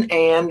conversation.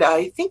 And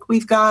I think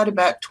we've got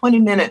about 20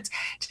 minutes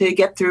to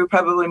get through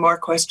probably more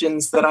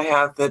questions that I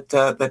have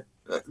that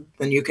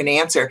then you can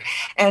answer.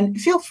 And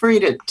feel free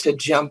to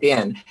jump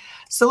in.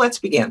 So let's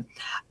begin.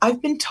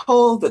 I've been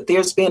told that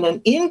there's been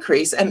an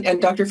increase,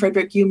 and Dr.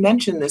 Frederick, you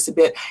mentioned this a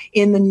bit,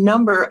 in the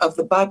number of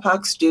the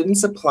BIPOC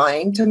students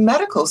applying to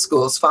medical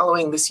schools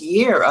following this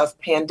year of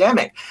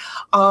pandemic.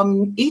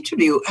 Each of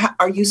you,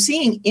 are you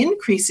seeing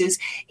increases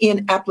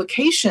in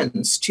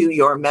applications to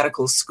your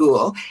medical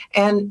school?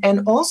 And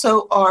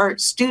also, are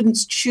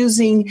students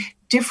choosing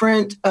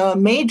different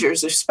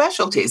majors or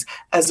specialties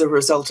as a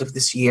result of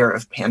this year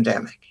of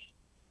pandemic?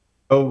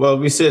 Oh, well,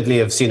 we certainly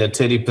have seen a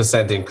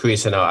 30%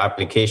 increase in our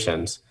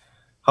applications.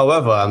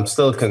 However, I'm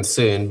still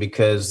concerned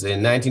because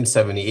in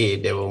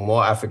 1978, there were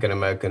more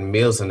African-American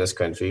males in this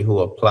country who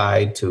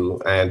applied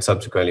to and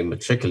subsequently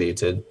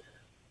matriculated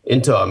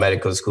into our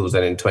medical schools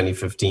than in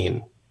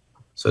 2015.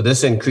 So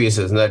this increase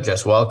is not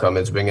just welcome,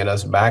 it's bringing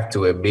us back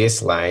to a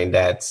baseline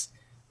that's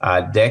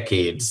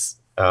decades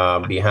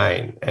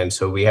behind. And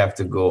so we have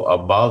to go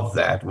above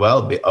that,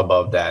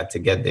 above that to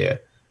get there.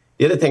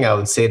 The other thing I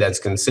would say that's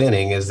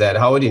concerning is that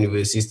Howard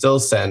University still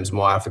sends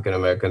more African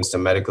Americans to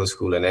medical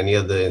school than any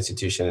other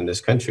institution in this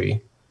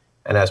country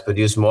and has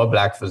produced more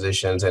Black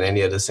physicians than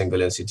any other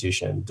single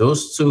institution.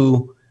 Those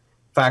two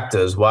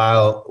factors,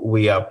 while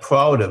we are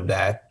proud of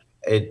that,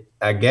 it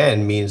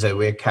again means that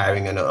we're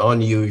carrying an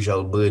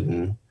unusual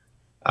burden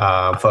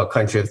for a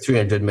country of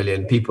 300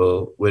 million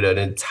people with an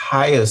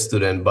entire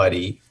student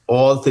body,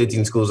 all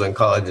 13 schools and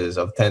colleges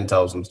of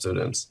 10,000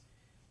 students.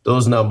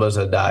 Those numbers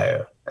are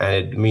dire. And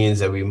it means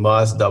that we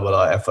must double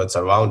our efforts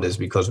around this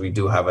because we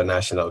do have a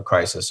national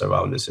crisis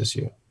around this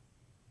issue.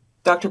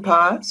 Dr.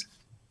 Paz?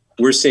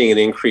 We're seeing an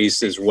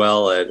increase as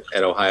well at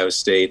Ohio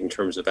State in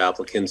terms of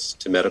applicants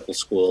to medical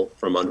school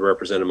from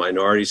underrepresented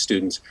minority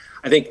students.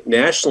 I think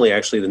nationally,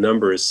 actually, the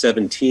number is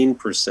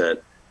 17%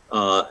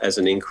 as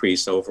an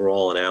increase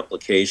overall in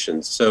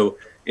applications. So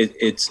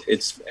it's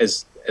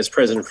as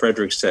President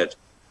Frederick said,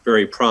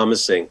 very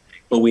promising,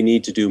 but we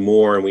need to do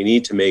more, and we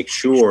need to make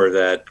sure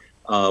that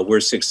we're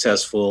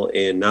successful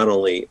in not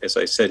only, as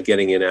I said,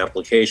 getting in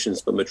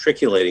applications, but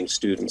matriculating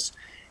students.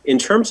 In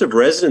terms of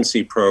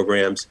residency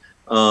programs,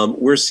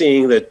 we're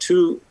seeing that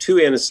two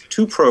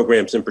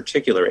programs in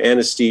particular,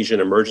 anesthesia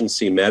and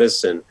emergency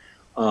medicine,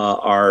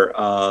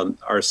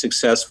 are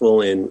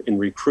successful in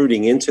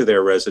recruiting into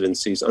their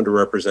residencies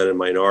underrepresented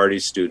minority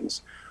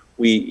students.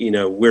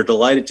 We're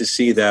delighted to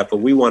see that, but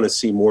we want to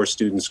see more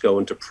students go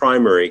into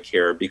primary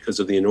care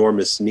because of the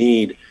enormous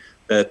need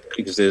that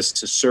exists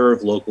to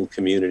serve local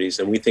communities.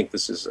 And we think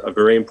this is a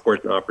very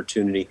important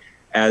opportunity,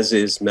 as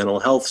is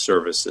mental health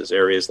services,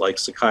 areas like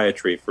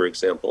psychiatry, for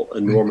example,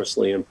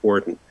 enormously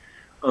important.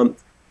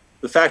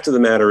 The fact of the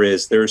matter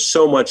is there's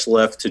so much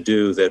left to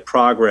do that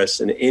progress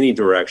in any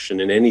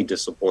direction, in any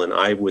discipline,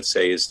 I would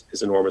say is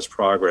enormous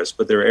progress,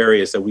 but there are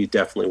areas that we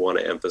definitely want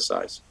to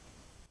emphasize.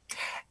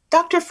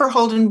 Dr.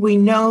 Verholden, we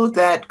know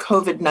that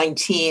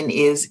COVID-19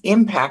 is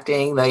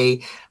impacting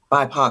the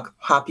BIPOC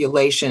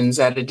populations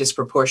at a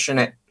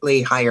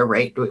disproportionately higher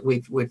rate.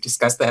 We've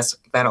discussed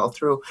that all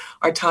through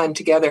our time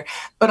together.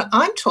 But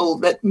I'm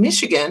told that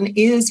Michigan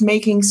is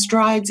making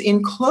strides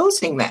in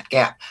closing that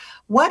gap.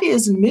 What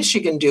is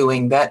Michigan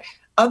doing that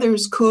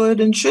others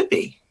could and should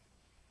be?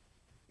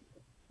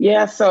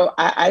 Yeah, so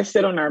I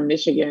sit on our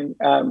Michigan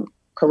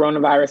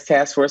coronavirus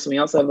task force, and we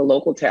also have a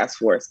local task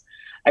force.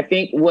 I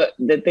think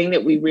the thing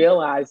that we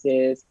realized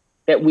is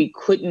that we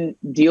couldn't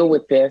deal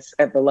with this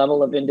at the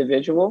level of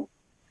individual,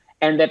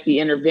 and that the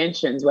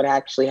interventions would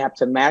actually have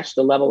to match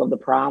the level of the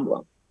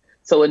problem.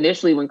 So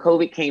initially when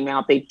COVID came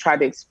out, they tried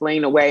to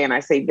explain away, and I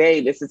say,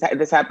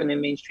 this happened in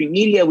mainstream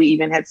media. We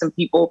even had some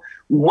people,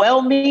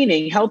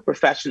 well-meaning health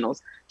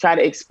professionals, try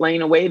to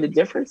explain away the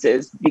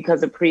differences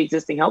because of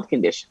pre-existing health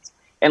conditions.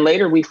 And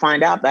later we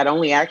find out that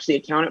only actually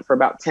accounted for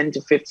about 10 to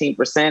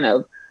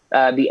 15%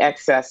 of the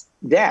excess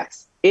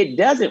deaths. It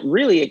doesn't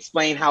really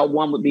explain how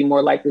one would be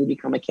more likely to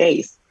become a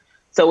case.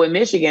 So in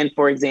Michigan,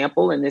 for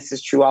example, and this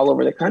is true all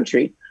over the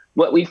country,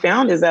 what we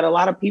found is that a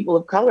lot of people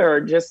of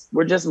color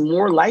were just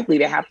more likely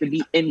to have to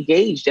be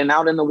engaged and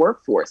out in the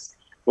workforce,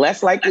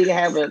 less likely to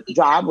have a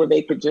job where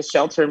they could just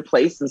shelter in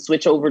place and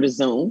switch over to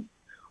Zoom,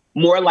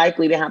 more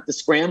likely to have to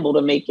scramble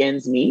to make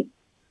ends meet,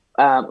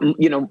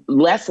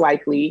 less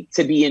likely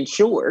to be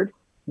insured,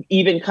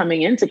 even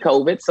coming into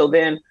COVID. So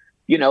then,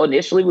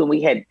 initially when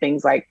we had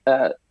things like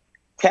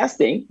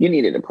testing, you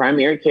needed a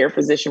primary care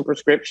physician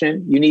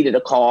prescription, you needed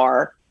a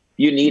car,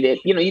 you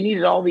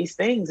needed all these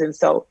things. And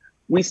so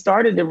we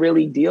started to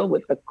really deal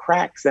with the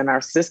cracks in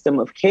our system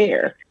of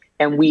care,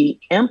 and we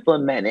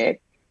implemented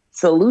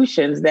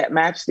solutions that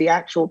match the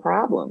actual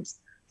problems.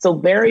 So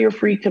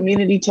barrier-free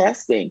community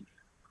testing,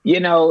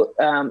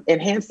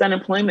 enhanced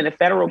unemployment, a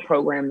federal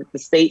program that the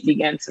state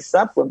began to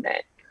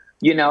supplement.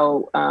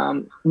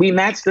 We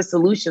matched the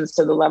solutions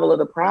to the level of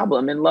the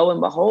problem. And lo and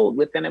behold,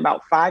 within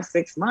about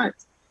 5-6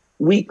 months,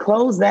 we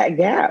closed that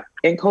gap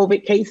in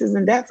COVID cases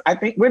and deaths. I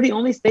think we're the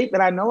only state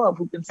that I know of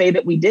who can say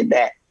that we did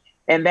that.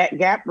 And that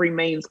gap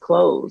remains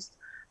closed.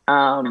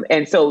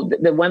 And so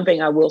the one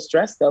thing I will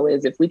stress, though,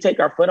 is if we take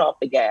our foot off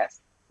the gas,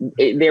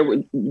 there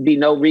would be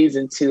no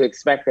reason to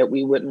expect that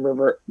we wouldn't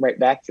revert right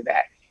back to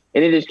that.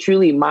 And it is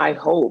truly my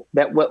hope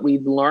that what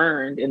we've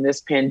learned in this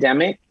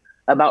pandemic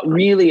about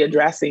really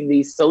addressing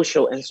these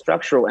social and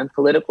structural and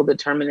political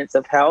determinants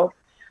of health,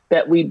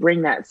 that we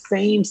bring that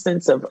same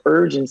sense of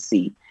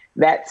urgency,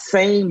 that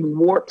same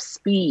warp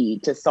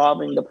speed to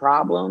solving the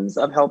problems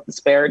of health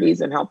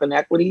disparities and health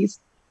inequities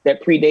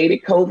that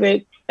predated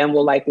COVID and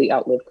will likely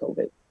outlive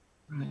COVID.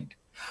 Right.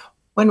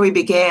 When we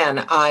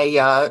began,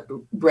 I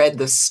read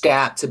the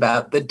stats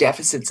about the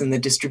deficits in the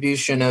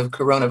distribution of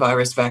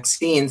coronavirus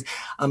vaccines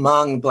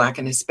among Black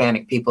and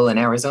Hispanic people in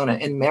Arizona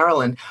and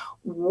Maryland.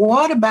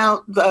 What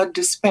about the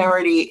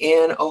disparity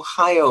in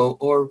Ohio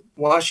or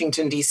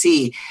Washington,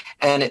 D.C.?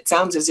 And it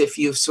sounds as if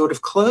you've sort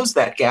of closed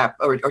that gap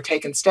or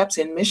taken steps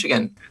in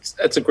Michigan.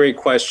 That's a great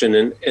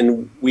question.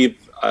 And we've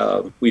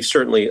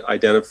certainly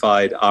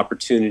identified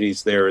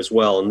opportunities there as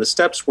well. And the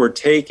steps we're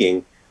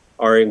taking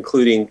are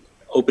including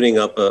opening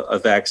up a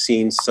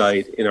vaccine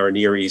site in our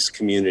Near East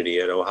community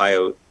at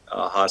Ohio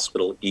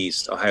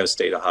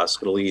State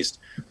Hospital East,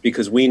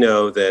 because we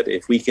know that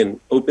if we can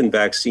open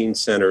vaccine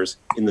centers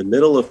in the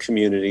middle of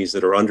communities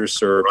that are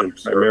underserved and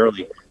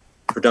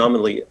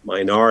predominantly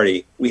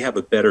minority, we have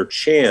a better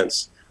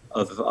chance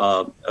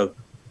of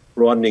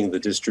broadening the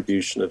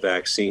distribution of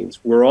vaccines.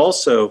 We're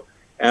also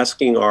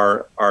asking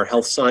our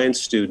health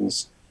science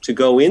students to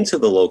go into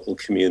the local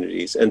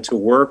communities and to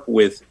work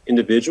with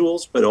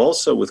individuals, but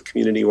also with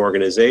community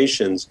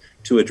organizations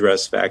to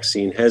address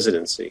vaccine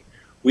hesitancy.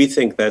 We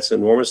think that's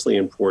enormously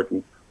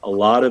important. A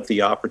lot of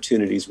the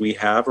opportunities we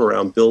have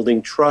around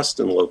building trust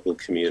in local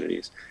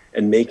communities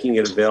and making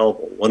it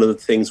available. One of the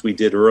things we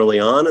did early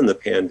on in the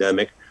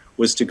pandemic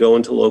was to go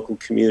into local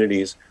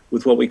communities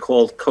with what we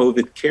called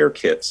COVID care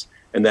kits,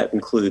 and that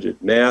included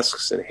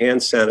masks and hand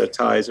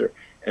sanitizer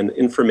and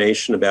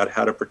information about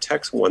how to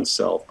protect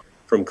oneself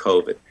from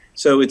COVID.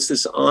 So it's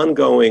this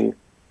ongoing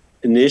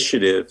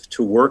initiative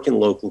to work in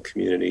local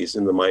communities,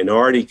 in the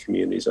minority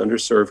communities,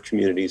 underserved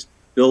communities,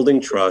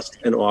 building trust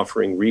and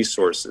offering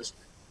resources.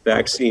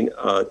 Vaccine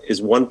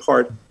is one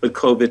part, but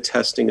COVID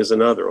testing is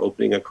another,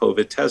 opening a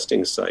COVID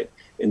testing site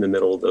in the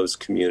middle of those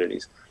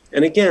communities.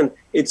 And again,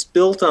 it's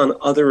built on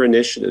other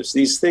initiatives.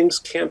 These things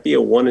can't be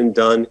a one and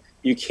done.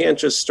 You can't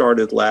just start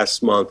it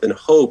last month and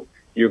hope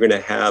you're going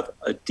to have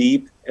a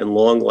deep and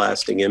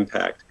long-lasting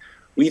impact.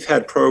 We've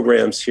had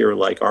programs here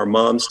like our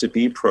Moms to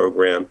Be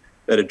program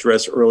that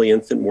address early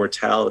infant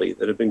mortality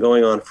that have been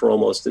going on for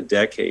almost a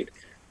decade.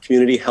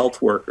 Community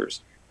health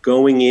workers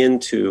going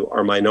into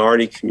our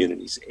minority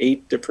communities,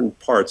 8 different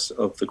parts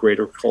of the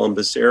greater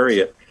Columbus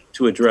area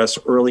to address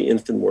early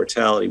infant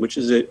mortality, which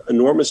is an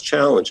enormous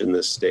challenge in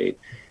this state,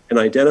 and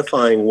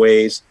identifying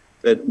ways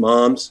that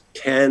moms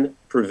can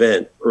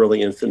prevent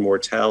early infant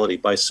mortality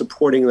by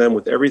supporting them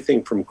with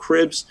everything from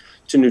cribs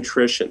to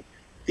nutrition.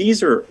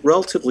 These are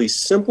relatively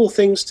simple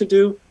things to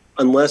do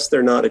unless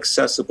they're not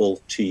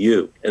accessible to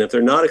you. And if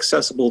they're not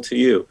accessible to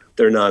you,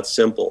 they're not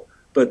simple.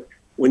 But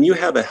when you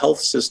have a health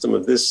system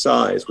of this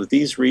size with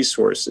these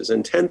resources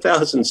and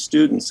 10,000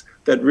 students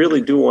that really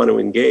do want to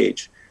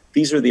engage,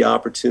 these are the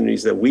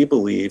opportunities that we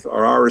believe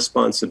are our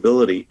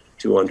responsibility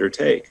to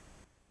undertake.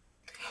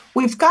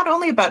 We've got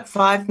only about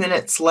 5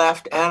 minutes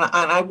left, and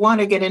I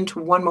want to get into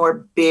one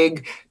more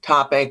big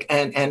topic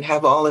and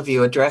have all of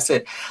you address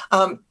it.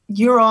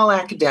 You're all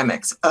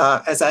academics.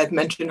 As I've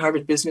mentioned,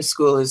 Harvard Business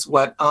School is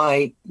what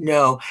I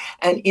know.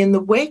 And in the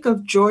wake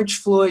of George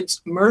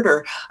Floyd's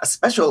murder, a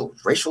special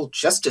racial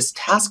justice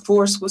task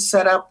force was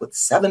set up with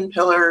 7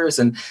 pillars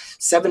and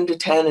 7 to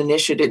 10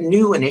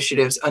 new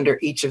initiatives under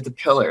each of the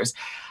pillars.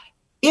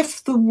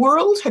 If the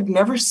world had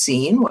never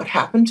seen what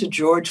happened to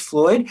George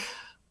Floyd,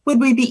 would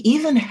we be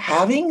even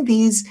having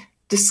these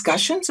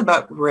discussions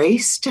about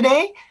race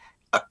today?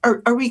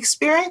 are we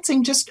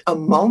experiencing just a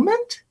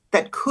moment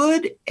that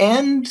could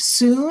end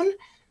soon?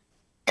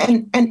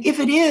 And if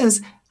it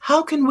is,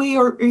 how can we,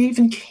 or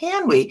even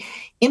can we,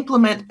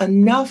 implement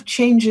enough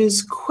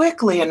changes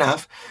quickly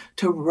enough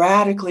to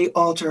radically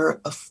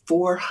alter a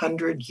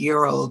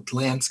 400-year-old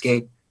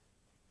landscape?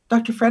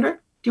 Dr. Frederick,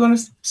 do you want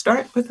to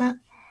start with that?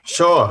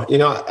 Sure.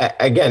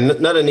 Again,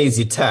 not an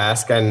easy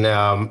task. And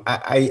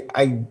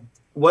I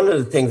one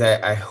of the things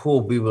I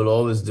hope we will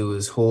always do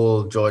is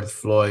hold George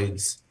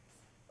Floyd's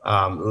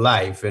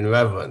life in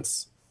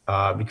reverence,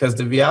 because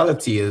the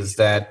reality is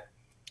that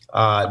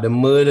the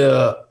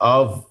murder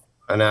of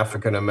an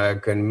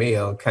African-American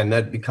male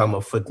cannot become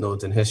a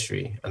footnote in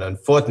history. And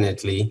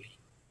unfortunately,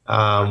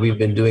 we've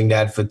been doing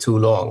that for too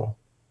long.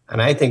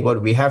 And I think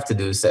what we have to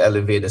do is to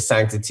elevate the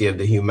sanctity of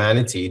the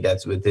humanity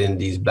that's within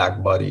these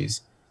Black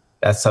bodies.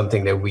 That's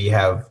something that we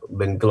have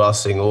been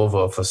glossing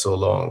over for so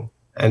long.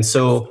 And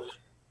so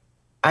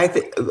I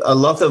think a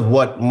lot of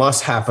what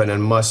must happen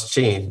and must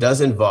change does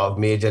involve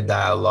major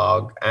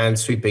dialogue and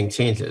sweeping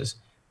changes,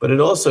 but it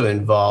also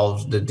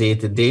involves the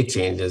day-to-day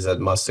changes that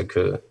must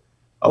occur.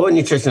 Our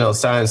nutritional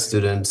science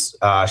students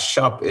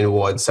shop in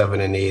Ward 7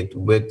 and 8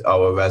 with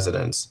our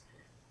residents.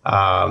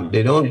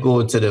 They don't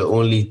go to the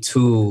only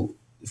two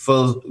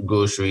full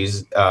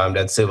groceries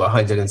that serve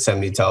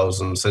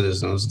 170,000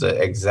 citizens,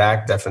 the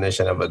exact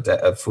definition of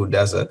a food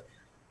desert,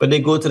 but they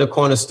go to the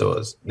corner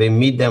stores. They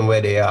meet them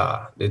where they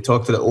are. They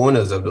talk to the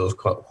owners of those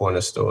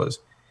corner stores.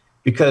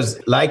 Because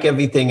like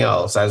everything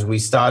else, as we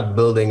start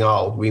building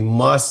out, we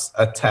must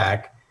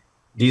attack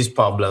these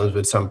problems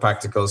with some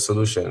practical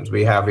solutions.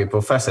 We have a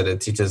professor that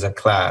teaches a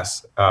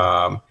class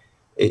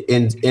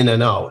in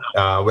and out,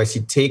 where she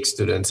takes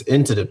students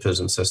into the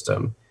prison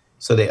system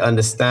so they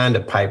understand the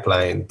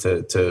pipeline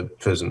to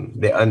prison.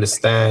 They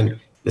understand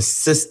the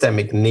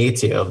systemic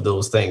nature of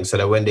those things so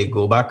that when they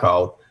go back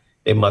out,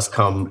 they must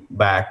come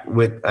back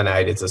with an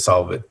idea to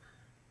solve it.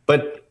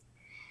 But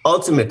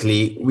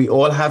ultimately, we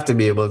all have to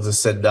be able to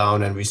sit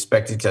down and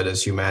respect each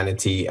other's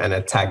humanity and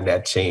attack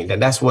that change.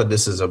 And that's what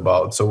this is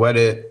about. So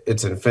whether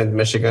it's in Flint,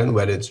 Michigan,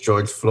 whether it's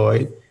George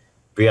Floyd,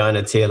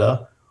 Breonna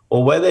Taylor,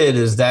 or whether it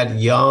is that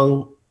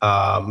young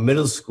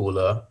middle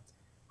schooler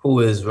who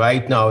is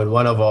right now in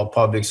one of our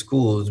public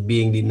schools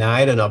being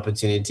denied an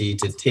opportunity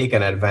to take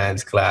an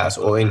advanced class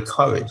or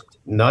encouraged,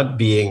 not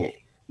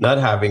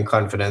having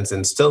confidence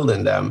instilled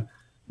in them,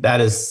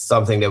 that is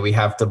something that we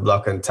have to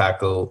block and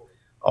tackle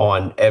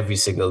on every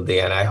single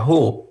day. And I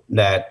hope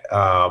that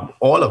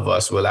all of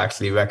us will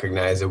actually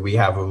recognize that we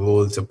have a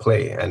role to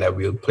play and that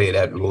we'll play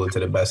that role to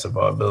the best of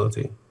our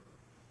ability.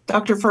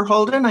 Dr.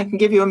 Verholden, I can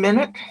give you a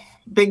minute.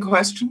 Big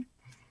question.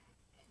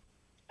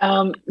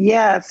 The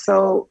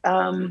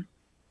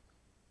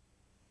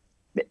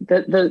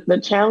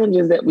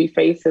challenges that we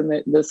face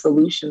and the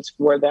solutions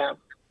for them.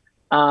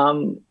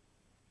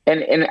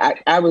 And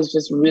I was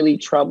just really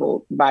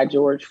troubled by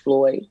George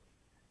Floyd.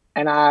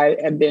 And I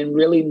have been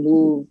really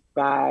moved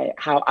by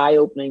how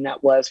eye-opening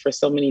that was for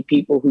so many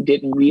people who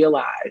didn't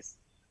realize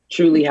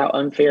truly how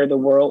unfair the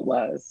world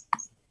was.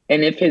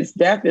 And if his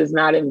death is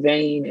not in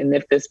vain, and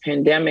if this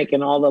pandemic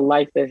and all the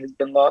life that has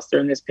been lost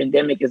during this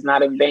pandemic is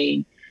not in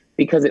vain,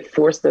 because it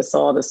forced us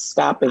all to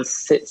stop and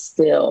sit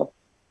still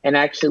and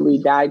actually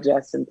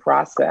digest and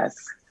process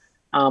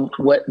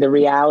what the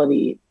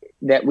reality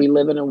that we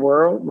live in a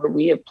world where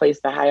we have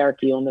placed a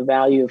hierarchy on the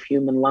value of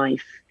human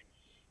life.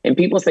 And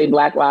people say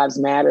Black lives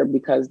matter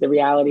because the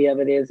reality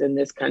of it is in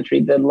this country,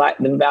 the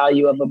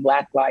value of a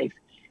Black life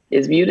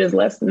is viewed as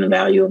less than the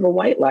value of a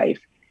white life.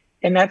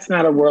 And that's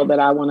not a world that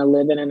I want to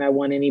live in and I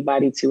want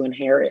anybody to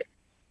inherit.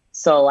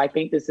 So I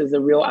think this is a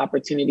real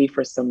opportunity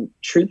for some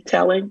truth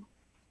telling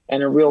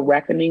and a real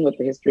reckoning with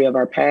the history of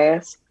our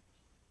past.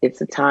 It's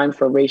a time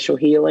for racial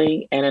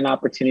healing and an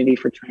opportunity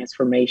for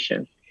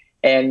transformation.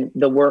 And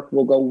the work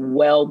will go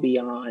well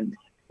beyond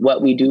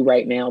what we do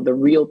right now. The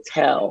real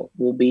tell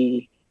will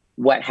be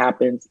what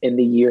happens in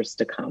the years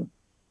to come.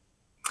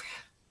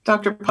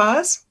 Dr.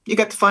 Paz, you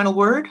got the final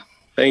word?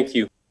 Thank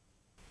you.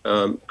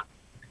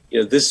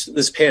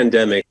 This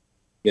pandemic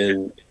has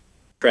been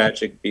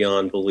tragic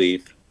beyond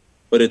belief,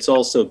 but it's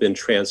also been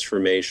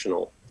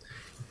transformational.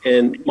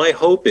 And my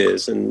hope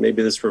is, and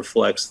maybe this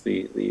reflects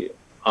the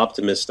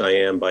optimist I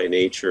am by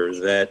nature,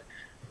 that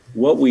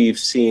what we've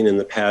seen in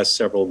the past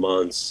several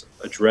months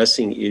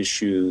addressing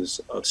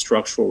issues of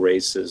structural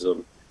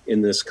racism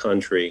in this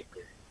country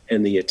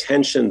and the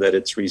attention that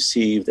it's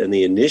received and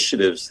the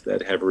initiatives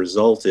that have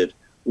resulted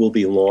will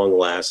be long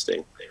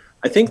lasting.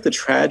 I think the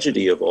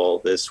tragedy of all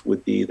this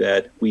would be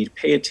that we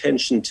pay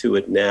attention to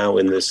it now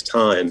in this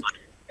time,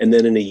 and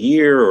then in a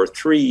year or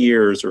 3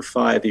 years or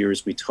 5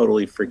 years, we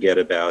totally forget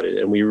about it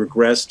and we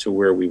regress to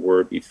where we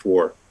were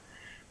before.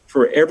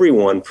 For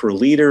everyone, for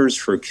leaders,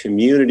 for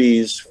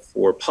communities,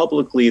 for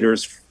public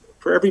leaders,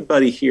 for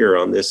everybody here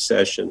on this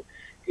session,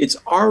 it's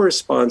our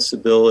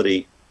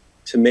responsibility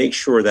to make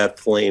sure that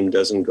flame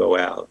doesn't go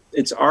out.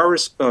 It's our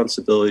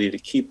responsibility to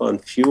keep on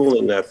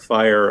fueling that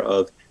fire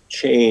of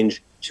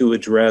change to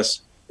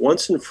address,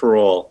 once and for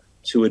all,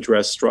 to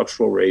address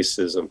structural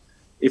racism,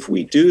 If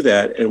we do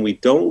that and we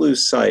don't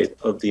lose sight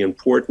of the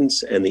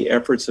importance and the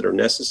efforts that are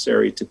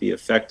necessary to be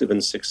effective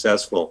and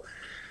successful,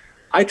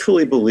 I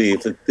truly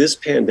believe that this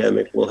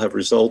pandemic will have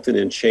resulted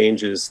in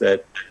changes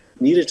that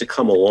needed to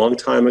come a long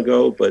time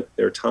ago, but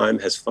their time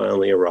has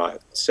finally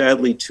arrived.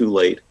 Sadly, too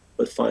late,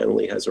 but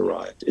finally has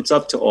arrived. It's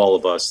up to all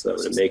of us, though,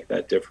 to make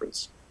that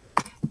difference.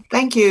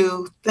 Thank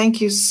you.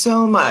 Thank you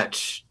so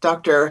much,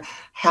 Dr.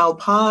 Hal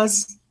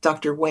Paz,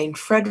 Dr. Wayne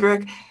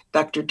Frederick,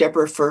 Dr.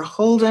 Deborah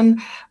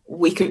Verholden.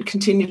 We could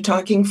continue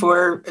talking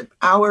for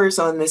hours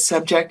on this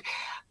subject.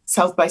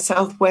 South by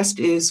Southwest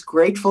is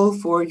grateful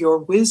for your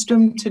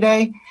wisdom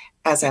today,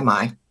 as am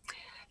I.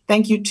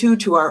 Thank you, too,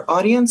 to our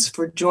audience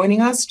for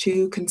joining us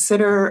to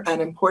consider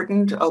an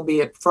important,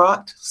 albeit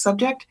fraught,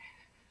 subject.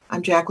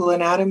 I'm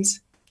Jacqueline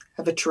Adams.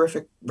 Have a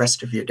terrific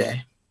rest of your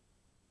day.